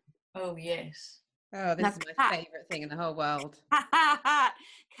practitioner. Oh, yes. Oh, this is my favourite thing in the whole world.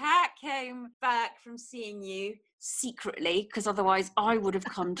 Kat came back from seeing you secretly, because otherwise I would have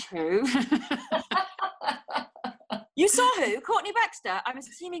come too. You saw who? Courtney Baxter? I'm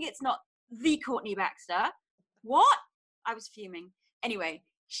assuming it's not the Courtney Baxter. What? I was fuming. Anyway,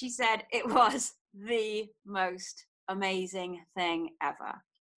 she said it was the most amazing thing ever.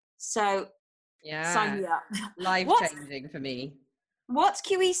 So, sign me up. Life-changing for me. What's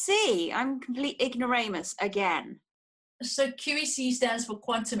QEC? I'm complete ignoramus again. So QEC stands for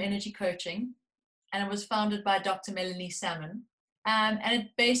Quantum Energy Coaching, and it was founded by Dr. Melanie Salmon. And it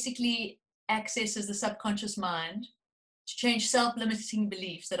basically accesses the subconscious mind to change self-limiting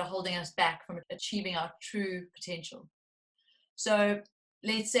beliefs that are holding us back from achieving our true potential. So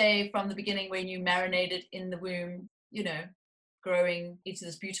let's say from the beginning when you marinated in the womb, growing into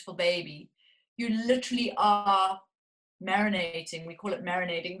this beautiful baby, you literally are marinating. We call it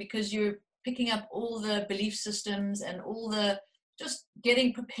marinating because you're picking up all the belief systems and all the just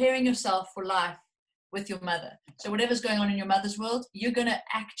preparing yourself for life with your mother. So whatever's going on in your mother's world, you're going to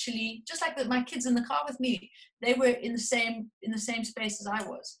actually, just like my kids in the car with me, they were in the same space as I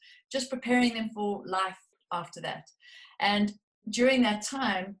was, just preparing them for life after that. And during that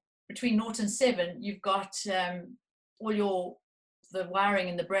time, between 0 and 7, you've got all the wiring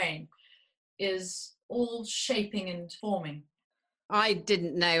in the brain is all shaping and forming. I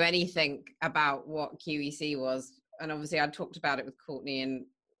didn't know anything about what QEC was. And obviously I talked about it with Courtney and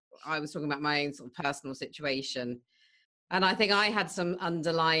I was talking about my own sort of personal situation. And I think I had some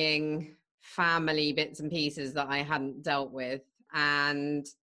underlying family bits and pieces that I hadn't dealt with. And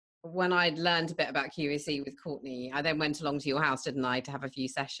when I'd learned a bit about QEC with Courtney, I then went along to your house, didn't I, to have a few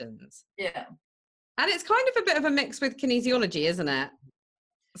sessions. Yeah. And it's kind of a bit of a mix with kinesiology, isn't it?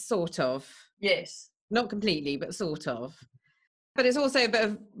 Sort of. Yes. Not completely, but sort of. But it's also a bit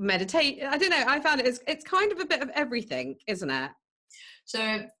of meditate. I don't know. I found it's kind of a bit of everything, isn't it?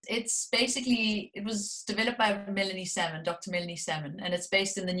 So it's basically, it was developed by Melanie Salmon, Dr. Melanie Salmon, and it's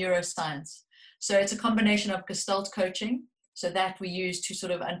based in the neuroscience. So it's a combination of Gestalt coaching, so that we use to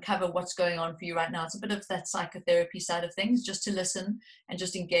sort of uncover what's going on for you right now. It's a bit of that psychotherapy side of things, just to listen and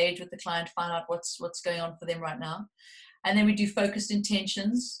just engage with the client, find out what's going on for them right now. And then we do focused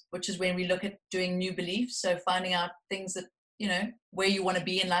intentions, which is when we look at doing new beliefs. So finding out things that, you know, where you want to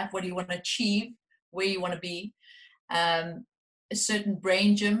be in life, what do you want to achieve, where you want to be. A certain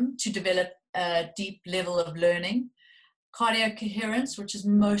brain gym to develop a deep level of learning. Cardio coherence, which is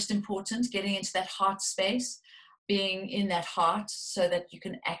most important, getting into that heart space, being in that heart so that you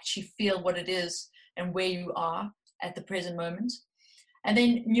can actually feel what it is and where you are at the present moment. And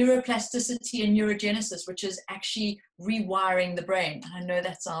then neuroplasticity and neurogenesis, which is actually rewiring the brain. I know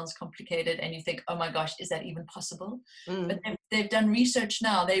that sounds complicated and you think, oh my gosh, is that even possible? But they've done research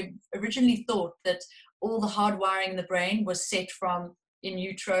now. They originally thought that all the hardwiring in the brain was set from in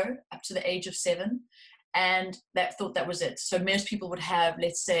utero up to the age of 7. And that thought that was it. So most people would have,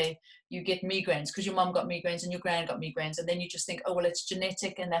 let's say, you get migraines because your mom got migraines and your grand got migraines. And then you just think, oh, well, it's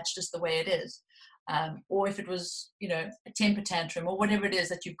genetic and that's just the way it is. Or if it was, you know, a temper tantrum or whatever it is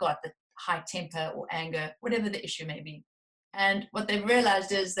that you've got, the high temper or anger, whatever the issue may be. And what they've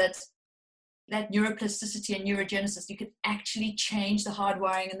realized is that neuroplasticity and neurogenesis, you can actually change the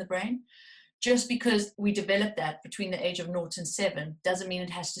hardwiring in the brain. Just because we develop that between the age of 0 and 7 doesn't mean it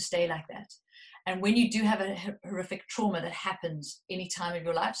has to stay like that. And when you do have a horrific trauma that happens any time of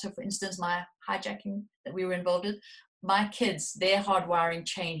your life, so for instance, my hijacking that we were involved in, my kids, their hardwiring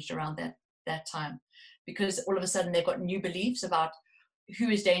changed around that time, because all of a sudden they've got new beliefs about who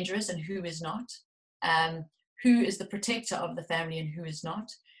is dangerous and who is not, who is the protector of the family and who is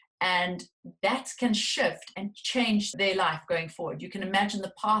not. And that can shift and change their life going forward. You can imagine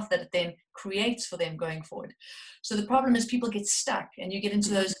the path that it then creates for them going forward. So the problem is people get stuck and you get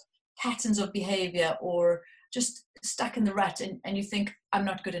into those patterns of behavior or just stuck in the rut, and you think, I'm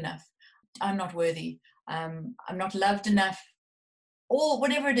not good enough, I'm not worthy, I'm not loved enough, or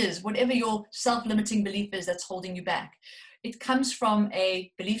whatever it is, whatever your self-limiting belief is that's holding you back. It comes from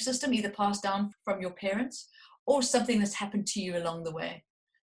a belief system either passed down from your parents or something that's happened to you along the way.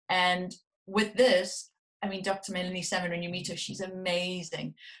 And with this, I mean, Dr. Melanie Salmon, when you meet her, she's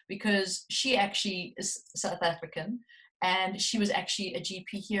amazing because she actually is South African and she was actually a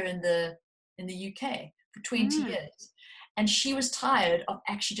GP here in the UK for 20 years. And she was tired of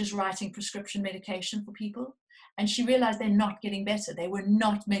actually just writing prescription medication for people. And she realized they're not getting better. They were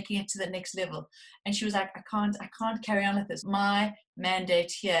not making it to the next level. And she was like, I can't carry on like this. My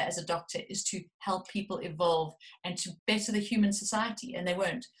mandate here as a doctor is to help people evolve and to better the human society. And they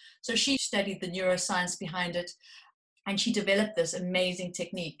weren't. So she studied the neuroscience behind it. And she developed this amazing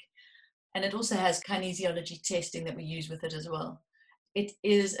technique. And it also has kinesiology testing that we use with it as well. It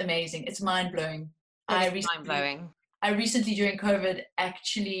is amazing. It's mind-blowing. Mind-blowing. I recently, during COVID,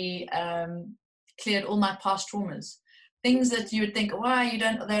 actually cleared all my past traumas. Things that you would think, why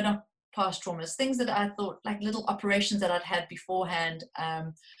they're not past traumas. Things that I thought, like little operations that I'd had beforehand.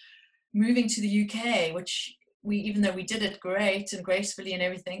 Moving to the UK, which even though we did it great and gracefully and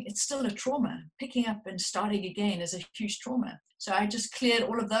everything, it's still a trauma. Picking up and starting again is a huge trauma. So I just cleared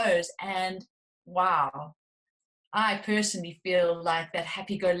all of those, and wow, I personally feel like that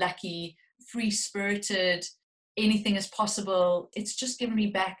happy-go-lucky, free-spirited, anything is possible. It's just given me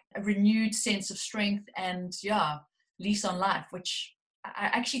back a renewed sense of strength and lease on life, which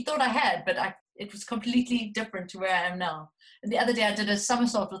I actually thought I had, but it was completely different to where I am now. And the other day I did a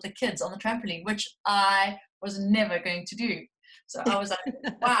somersault with the kids on the trampoline, which I was never going to do. So I was like,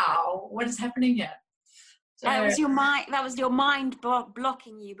 wow, what is happening here? So, that was your mind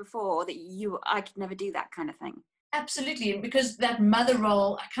blocking you before that I could never do that kind of thing. Absolutely, because that mother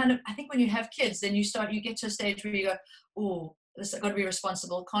role, I think when you have kids, then you get to a stage where you go, oh, this, I've got to be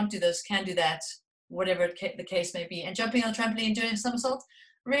responsible, can't do this, can do that, whatever the case may be. And jumping on a trampoline and doing a somersault,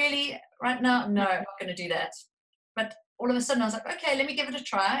 really, right now, no, I'm not going to do that. But all of a sudden I was like, okay, let me give it a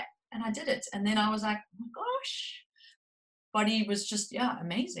try. And I did it. And then I was like, oh my gosh, body was just,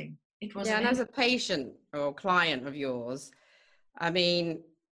 amazing. It was amazing. And as a patient or client of yours, I mean,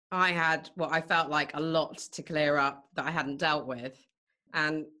 I had what I felt like a lot to clear up that I hadn't dealt with.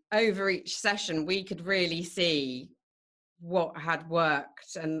 And over each session, we could really see what had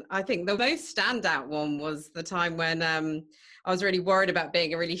worked. And I think the most standout one was the time when I was really worried about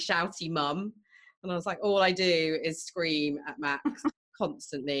being a really shouty mum. And I was like, all I do is scream at Max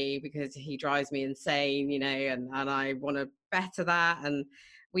constantly because he drives me insane, and I want to better that. And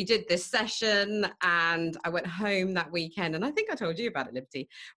we did this session, and I went home that weekend, and I think I told you about it, Liberty.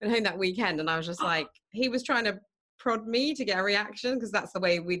 Went home that weekend, and I was just like, he was trying to prod me to get a reaction, because that's the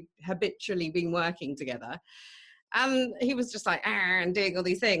way we'd habitually been working together. And he was just like, and doing all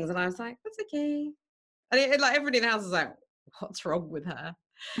these things, and I was like, that's okay. And like everybody in the house was like, what's wrong with her?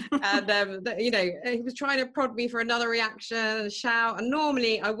 And you know, he was trying to prod me for another reaction and shout, and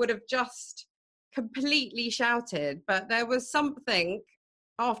normally I would have just completely shouted, but there was something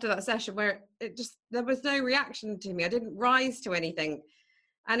after that session where there was no reaction to me. I didn't rise to anything,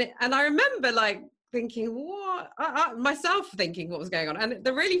 and I remember like thinking, what? Myself thinking what was going on. And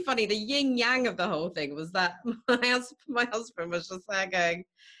the really funny, the yin yang of the whole thing was that my husband was just there going,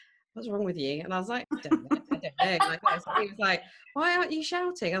 what's wrong with you? And I was like, I don't know. Like, he was like, why aren't you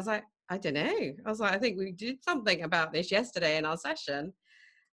shouting? I was like, I don't know. I was like, I think we did something about this yesterday in our session,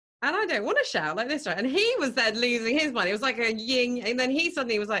 and I don't want to shout like this, right? And he was then losing his mind. It was like a yin, and then he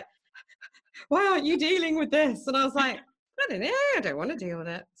suddenly was like, why aren't you dealing with this? And I was like, I don't know. I don't want to deal with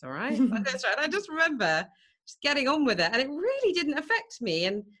it. It's all right. That's right. I just remember just getting on with it, and it really didn't affect me.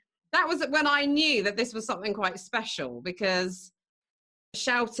 And that was when I knew that this was something quite special, because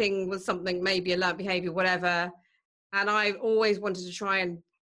shouting was something, maybe a learned behavior, whatever, and I always wanted to try and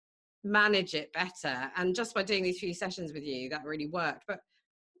manage it better. And just by doing these few sessions with you, that really worked. But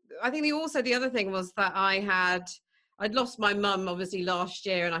I think the other thing was that I'd lost my mum obviously last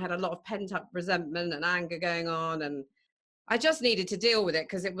year, and I had a lot of pent up resentment and anger going on, and I just needed to deal with it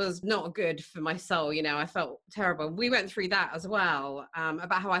because it was not good for my soul. You know, I felt terrible. We went through that as well,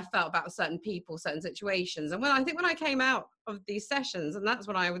 about how I felt about certain people, certain situations. And when I came out of these sessions, and that's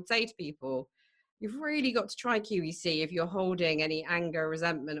what I would say to people, you've really got to try QEC if you're holding any anger,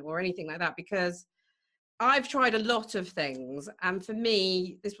 resentment, or anything like that, because I've tried a lot of things. And for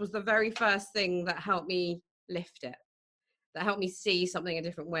me, this was the very first thing that helped me lift it, that helped me see something a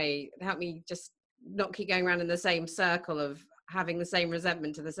different way, that helped me just not keep going around in the same circle of having the same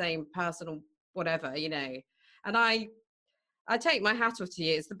resentment to the same person or whatever, you know. And I take my hat off to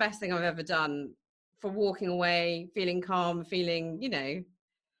you. It's the best thing I've ever done for walking away, feeling calm, feeling, you know,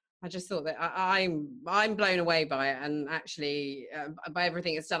 I just thought that I'm blown away by it. And actually by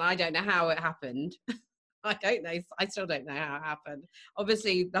everything it's done. I don't know how it happened. I don't know. I still don't know how it happened.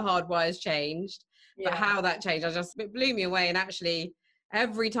 Obviously the hard wires changed, but how that changed, it blew me away. And actually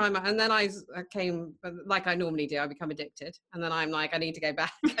every time, and then I came, like I normally do, I become addicted. And then I'm like, I need to go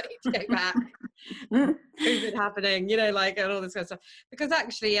back. Is it happening? You know, like, and all this kind of stuff. Because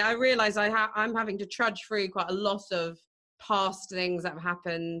actually I realize I'm having to trudge through quite a lot of past things that have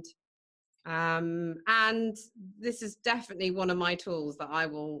happened. And this is definitely one of my tools that I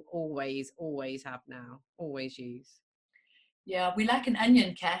will always have now, always use. Yeah, we like an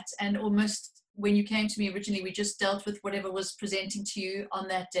onion, Kat, and almost when you came to me originally, we just dealt with whatever was presenting to you on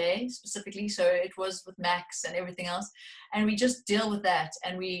that day specifically. So it was with Max and everything else, and we just deal with that,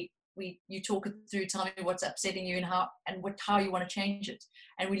 and you talk it through, tell me what's upsetting you and how you want to change it,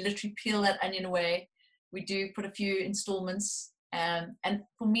 and we literally peel that onion away. We do put a few installments, and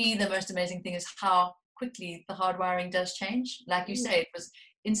for me the most amazing thing is how quickly the hardwiring does change. Like you say, it was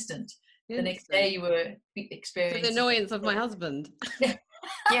instant. The next day you were experiencing the annoyance of my husband.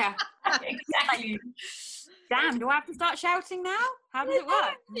 Yeah, exactly. Damn, do I have to start shouting now? How does it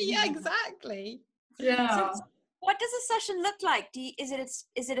work? Yeah, exactly. Yeah. So what does a session look like? Is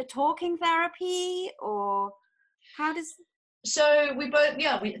it a talking therapy, or how does? So we both,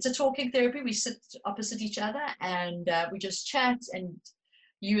 it's a talking therapy. We sit opposite each other, and we just chat, and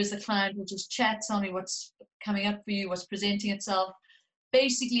you as the client will just chat, tell me what's coming up for you, what's presenting itself.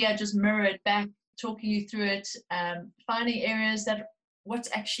 Basically, I just mirror it back, talking you through it, finding areas that what's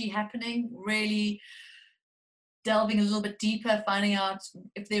actually happening, really delving a little bit deeper, finding out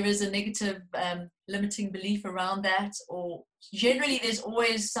if there is a negative limiting belief around that, or generally there's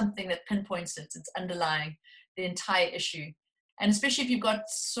always something that pinpoints it. It's underlying the entire issue. And especially if you've got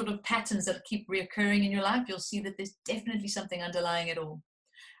sort of patterns that keep reoccurring in your life, you'll see that there's definitely something underlying it all.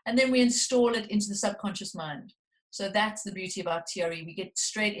 And then we install it into the subconscious mind. So that's the beauty about TRE. We get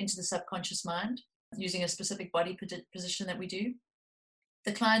straight into the subconscious mind using a specific body position that we do.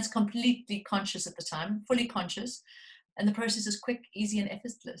 The client's completely conscious at the time, fully conscious, and the process is quick, easy, and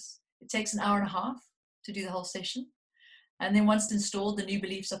effortless. It takes an hour and a half to do the whole session. And then once installed, the new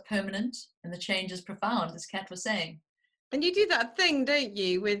beliefs are permanent and the change is profound, as Kat was saying. And you do that thing, don't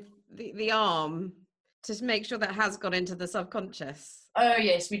you, with the arm to make sure that has got into the subconscious? Oh,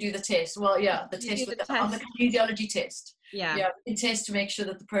 yes, we do the test. Well, yeah, the test with the kinesiology test. Yeah, we test to make sure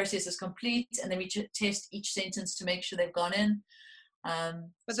that the process is complete, and then we test each sentence to make sure they've gone in.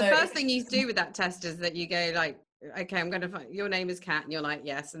 But the first thing you do with that test is that you go like, okay, I'm going to find your name is Kat, and you're like,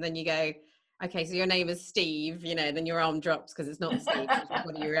 yes. And then you go, okay, so your name is Steve, you know, then your arm drops because it's not Steve, it's just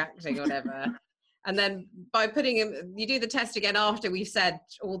what you're reacting or whatever. And then by putting him, you do the test again after we've said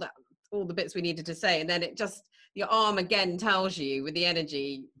all the bits we needed to say. And then it just, your arm again tells you with the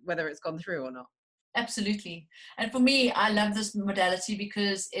energy, whether it's gone through or not. Absolutely. And for me, I love this modality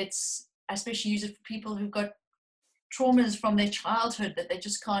because I especially use it for people who've got traumas from their childhood that they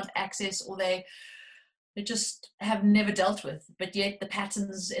just can't access, or they just have never dealt with, but yet the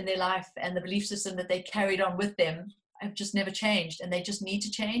patterns in their life and the belief system that they carried on with them have just never changed, and they just need to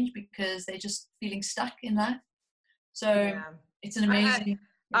change because they're just feeling stuck in life. So it's an amazing.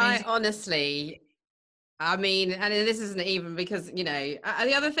 I honestly, I mean, and this isn't even because, you know,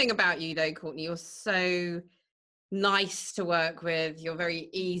 the other thing about you though, Courtney, you're so nice to work with. You're very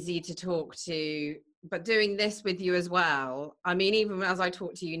easy to talk to, but doing this with you as well. I mean, even as I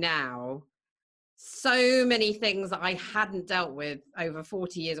talk to you now, so many things that I hadn't dealt with over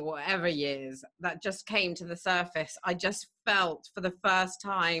 40 years or whatever years that just came to the surface. I just felt for the first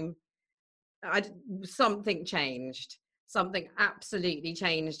time, something changed. Something absolutely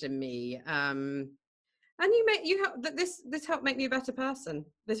changed in me. And this helped make me a better person.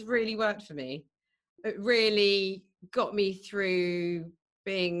 This really worked for me. It really got me through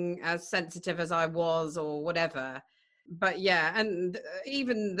being as sensitive as I was or whatever. But yeah, and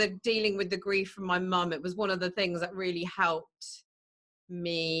even the dealing with the grief from my mum, it was one of the things that really helped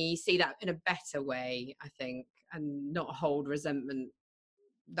me see that in a better way, I think, and not hold resentment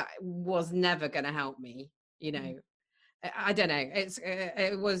that was never going to help me, you know. I don't know.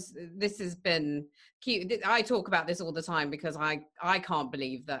 This has been cute. I talk about this all the time because I can't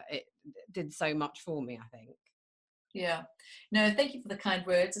believe that it did so much for me, I think. Yeah. No, thank you for the kind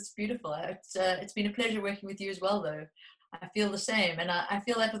words. It's beautiful. It's been a pleasure working with you as well, though. I feel the same. And I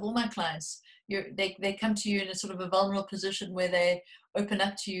feel that with all my clients. They come to you in a sort of a vulnerable position where they open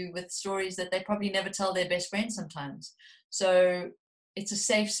up to you with stories that they probably never tell their best friend sometimes. So it's a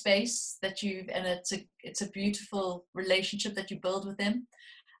safe space and it's a beautiful relationship that you build with them.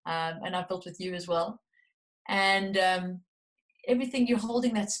 And I've built with you as well. And everything, you're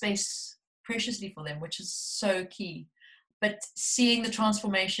holding that space preciously for them, which is so key. But seeing the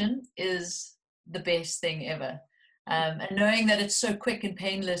transformation is the best thing ever. And knowing that it's so quick and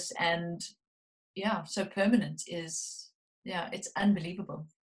painless and so permanent it's unbelievable.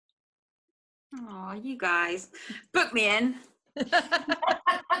 Oh, you guys, book me in.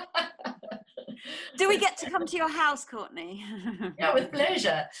 Do we get to come to your house, Courtney? Yeah, with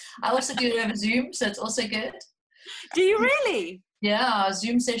pleasure. I also do it over Zoom, so it's also good. Do you really? Yeah, our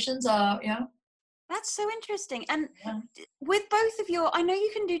Zoom sessions are, That's so interesting. And with both of I know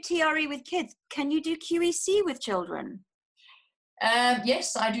you can do TRE with kids. Can you do QEC with children?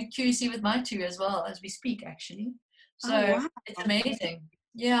 Yes, I do QEC with my two as well as we speak, actually. So It's amazing.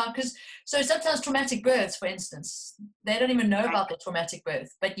 Yeah, because sometimes traumatic births, for instance, they don't even know about the traumatic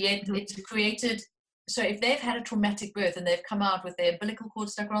birth, but yet it's created. So if they've had a traumatic birth and they've come out with their umbilical cord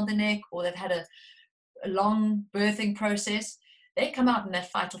stuck around their neck, or they've had a long birthing process, they come out in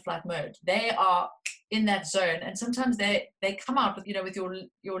that fight or flight mode. They are in that zone, and sometimes they come out with with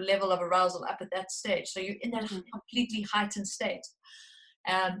your level of arousal up at that stage. So you're in that completely heightened state,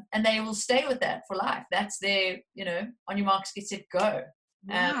 and they will stay with that for life. That's their on your marks, get set, go.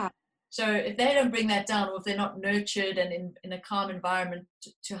 So if they don't bring that down, or if they're not nurtured and in a calm environment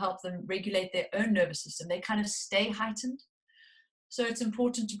to help them regulate their own nervous system, they kind of stay heightened. So it's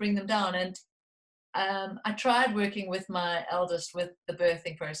important to bring them down. And I tried working with my eldest with the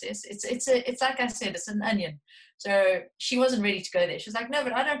birthing process. It's like I said, it's an onion. So she wasn't ready to go there. She was like, no,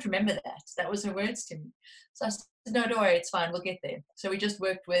 but I don't remember that. That was her words to me. So I said, no, don't worry, it's fine, we'll get there. So we just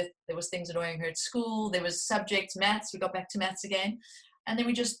worked with, there was things annoying her at school, there was subjects, maths, we got back to maths again. And then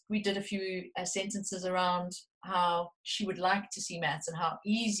we did a few sentences around how she would like to see maths and how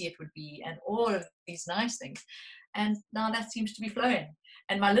easy it would be and all of these nice things. And now that seems to be flowing.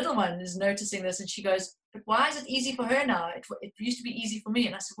 And my little one is noticing this, and she goes, but why is it easy for her now? It used to be easy for me.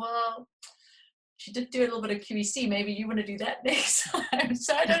 And I said, well, she did do a little bit of QEC. Maybe you want to do that next time.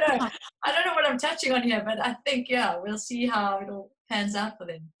 So I don't know. I don't know what I'm touching on here, but I think, we'll see how it all pans out for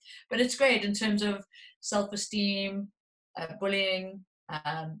them. But it's great in terms of self-esteem, bullying,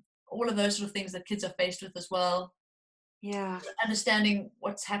 all of those sort of things that kids are faced with as well. Yeah. Understanding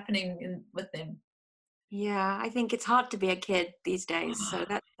what's happening with them. Yeah, I think it's hard to be a kid these days. So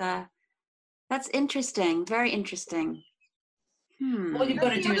that's interesting. Very interesting. All you've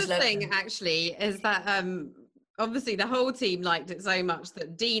got to do is love thing, actually, is that obviously the whole team liked it so much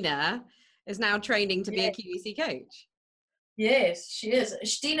that Dina is now training to be a QEC coach. Yes, she is.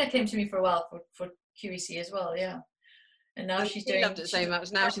 Dina came to me for a while for QEC as well, yeah. And now She loved it so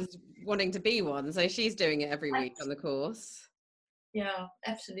much. Now she's wanting to be one, so she's doing it every week on the course. Yeah,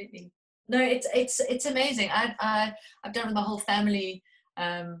 absolutely. No, it's amazing. I've done it with my whole family.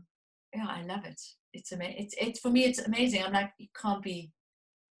 Yeah, I love it. It's amazing. It's for me, it's amazing. I'm like, it can't be.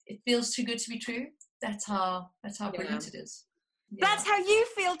 It feels too good to be true. That's how brilliant it is. Yeah. That's how you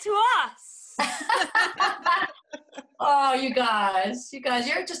feel to us. Oh, you guys,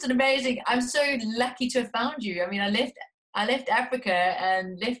 you're just an amazing. I'm so lucky to have found you. I mean, I left Africa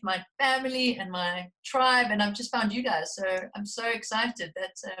and left my family and my tribe, and I've just found you guys. So I'm so excited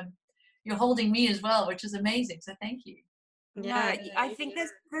that you're holding me as well, which is amazing. So thank you. Yeah, no, I think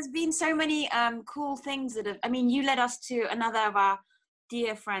there's been so many cool things that have. I mean, you led us to another of our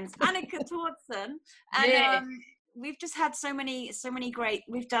dear friends, Annika Thorsen, and we've just had so many great.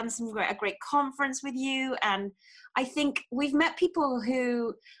 We've done a great conference with you, and I think we've met people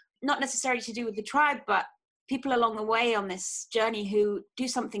who, not necessarily to do with the tribe, but people along the way on this journey who do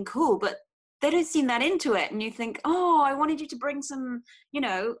something cool, but they don't seem that into it. And you think, oh, I wanted you to bring some,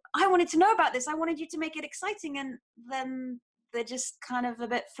 I wanted to know about this. I wanted you to make it exciting. And then they're just kind of a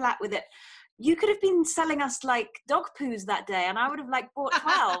bit flat with it. You could have been selling us like dog poos that day, and I would have bought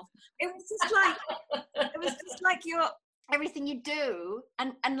 12. It was just like your everything you do.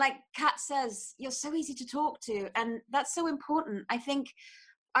 And like Kat says, you're so easy to talk to. And that's so important. I think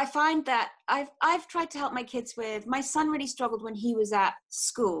I find that I've tried to help my kids with, my son really struggled when he was at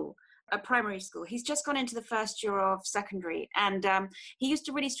school, at primary school. He's just gone into the first year of secondary. And he used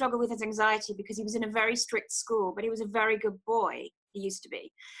to really struggle with his anxiety because he was in a very strict school, but he was a very good boy, he used to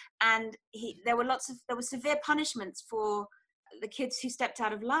be. And there were severe punishments for the kids who stepped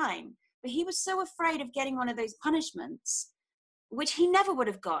out of line. But he was so afraid of getting one of those punishments, which he never would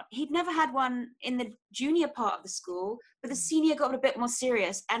have got. He'd never had one in the junior part of the school, but the senior got a bit more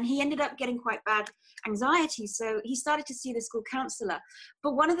serious, and he ended up getting quite bad anxiety. So he started to see the school counselor.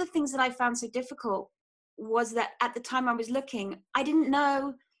 But one of the things that I found so difficult was that at the time I was looking, I didn't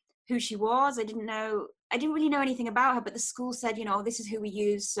know who she was. I didn't really know anything about her, but the school said, this is who we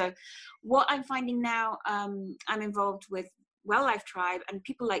use. So what I'm finding now, I'm involved with Welllife Tribe and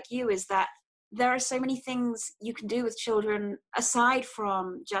people like you, is that there are so many things you can do with children aside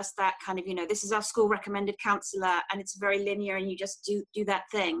from just that kind of, this is our school recommended counselor and it's very linear and you just do that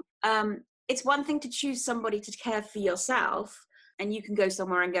thing. It's one thing to choose somebody to care for yourself and you can go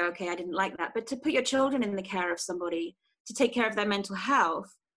somewhere and go, okay, I didn't like that. But to put your children in the care of somebody, to take care of their mental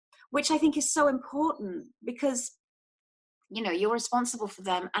health, which I think is so important because, you're responsible for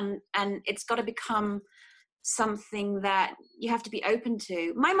them and it's got to become something that you have to be open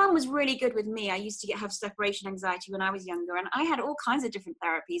to. My mum was really good with me. I used to have separation anxiety when I was younger, and I had all kinds of different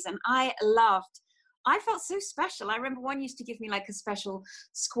therapies, and I felt so special. I remember one used to give me a special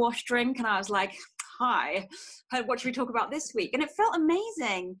squash drink, and I was like, hi, what should we talk about this week? And it felt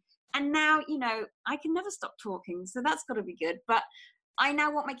amazing. And now, I can never stop talking, so that's got to be good. But I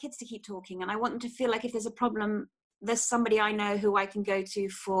now want my kids to keep talking, and I want them to feel like if there's a problem, there's somebody I know who I can go to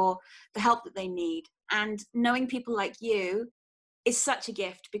for the help that they need. And knowing people like you is such a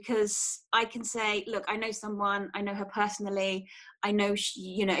gift because I can say, look, I know someone, I know her personally. I know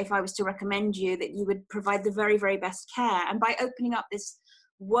she, if I was to recommend you, that you would provide the very, very best care. And by opening up this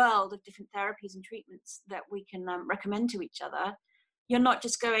world of different therapies and treatments that we can recommend to each other, you're not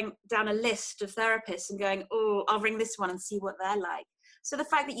just going down a list of therapists and going, oh, I'll ring this one and see what they're like. So the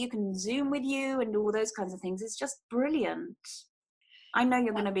fact that you can Zoom with you and all those kinds of things is just brilliant. I know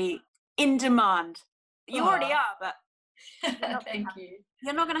you're going to be in demand. You already are, but thank you.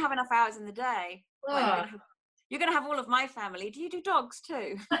 You're not going to have enough hours in the day. You're going to have all of my family. Do you do dogs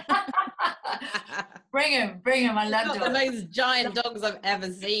too? Bring him. I love dogs. The most giant dogs I've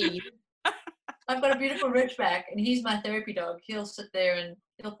ever seen. I've got a beautiful Ridgeback, and he's my therapy dog. He'll sit there and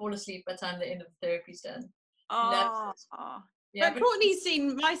he'll fall asleep by the time the end of the therapy's done. Yeah, but Courtney's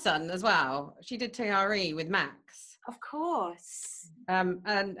seen my son as well. She did TRE with Max. Of course.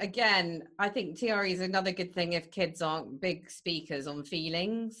 And again, I think TRE is another good thing if kids aren't big speakers on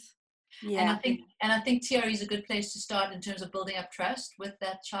feelings. Yeah. And I think TRE is a good place to start in terms of building up trust with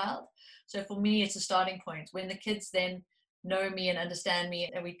that child. So for me, it's a starting point. When the kids then know me and understand me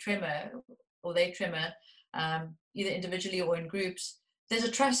and we tremor, or they tremor, either individually or in groups, there's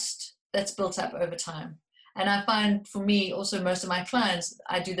a trust that's built up over time. And I find for me, also most of my clients,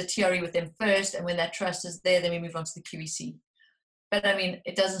 I do the TRE with them first, and when that trust is there, then we move on to the QEC. But I mean,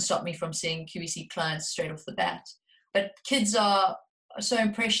 it doesn't stop me from seeing QEC clients straight off the bat. But kids are so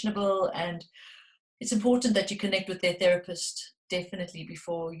impressionable, and it's important that you connect with their therapist definitely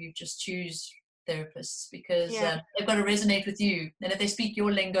before you just choose therapists, because Yeah. they've got to resonate with you. And if they speak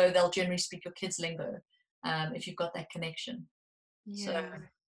your lingo, they'll generally speak your kids' lingo, if you've got that connection. Yeah.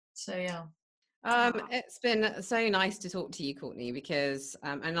 So yeah. It's been so nice to talk to you, Courtney, because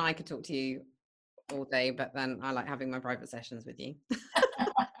and I could talk to you all day, but then I like having my private sessions with you.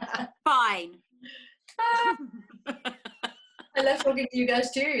 Fine. I love talking to you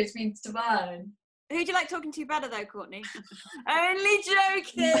guys too. It's been divine. Who do you like talking to better though, Courtney? Only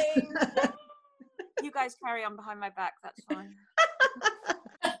joking. You guys carry on behind my back, that's fine.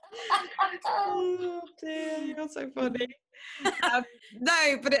 Oh dear, you're so funny.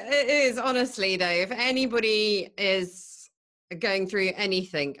 No, but it is, honestly though, if anybody is going through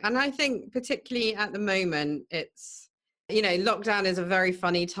anything, and I think particularly at the moment, it's, you know, lockdown is a very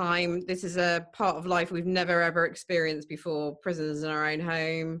funny time. This is a part of life we've never ever experienced before. Prisoners in our own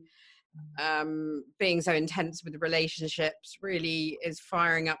home, being so intense with relationships really is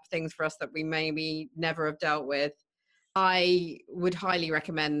firing up things for us that we maybe never have dealt with. I would highly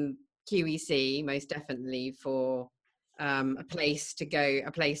recommend QEC, most definitely, for a place to go,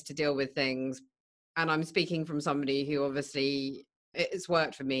 a place to deal with things. And I'm speaking from somebody who obviously it's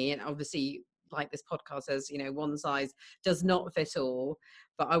worked for me, and obviously, like this podcast says, you know, one size does not fit all,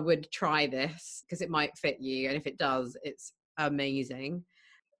 but I would try this because it might fit you, and if it does, it's amazing.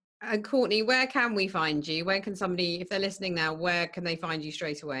 And Courtney, where can we find you? Where can somebody, if they're listening now, where can they find you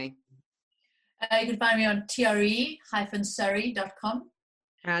straight away? You can find me on tre-surrey.com.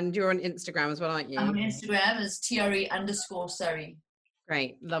 And you're on Instagram as well, aren't you? I'm on Instagram as tre_Surrey.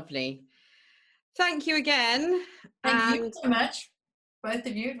 Great, lovely. Thank you again. Thank you so much, both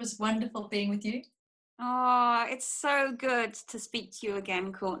of you. It was wonderful being with you. Oh, it's so good to speak to you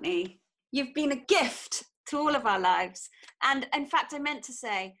again, Courtney. You've been a gift to all of our lives. And in fact, I meant to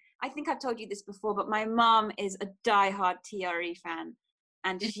say, I think I've told you this before, but my mom is a diehard TRE fan.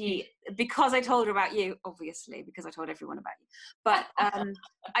 And she, because I told her about you, obviously, because I told everyone about you, but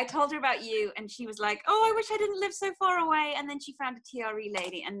I told her about you and she was like, oh, I wish I didn't live so far away. And then she found a TRE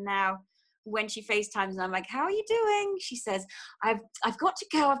lady. And now when she FaceTimes and I'm like, how are you doing? She says, I've got to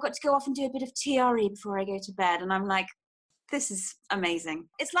go off and do a bit of TRE before I go to bed. And I'm like, this is amazing.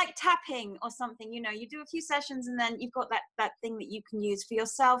 It's like tapping or something, you know, you do a few sessions and then you've got that thing that you can use for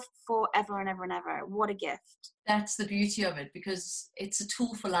yourself forever and ever and ever. What a gift. That's the beauty of it, because it's a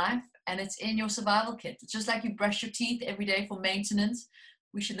tool for life and it's in your survival kit. It's just like you brush your teeth every day for maintenance.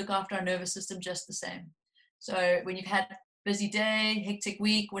 We should look after our nervous system just the same. So when you've had a busy day, hectic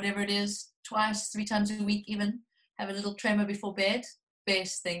week, whatever it is, 2-3 times a week even, have a little tremor before bed,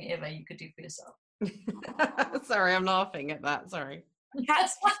 best thing ever you could do for yourself. Sorry, I'm laughing at that. Sorry.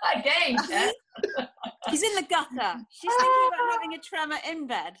 That's what I gained. She's in the gutter. She's thinking about having a tremor in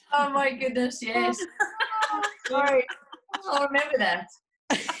bed. Oh my goodness, yes. Sorry, I'll remember that.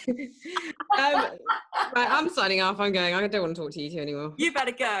 Right, I'm signing off. I'm going. I don't want to talk to you two anymore. You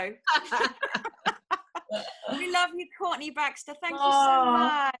better go. We love you, Courtney Baxter. Thank you so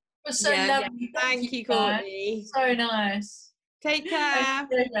much. It was so lovely. Thank you, Courtney. So nice. Take care.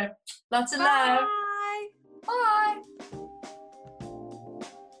 Lots of Bye. love.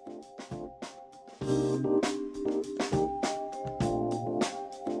 Bye.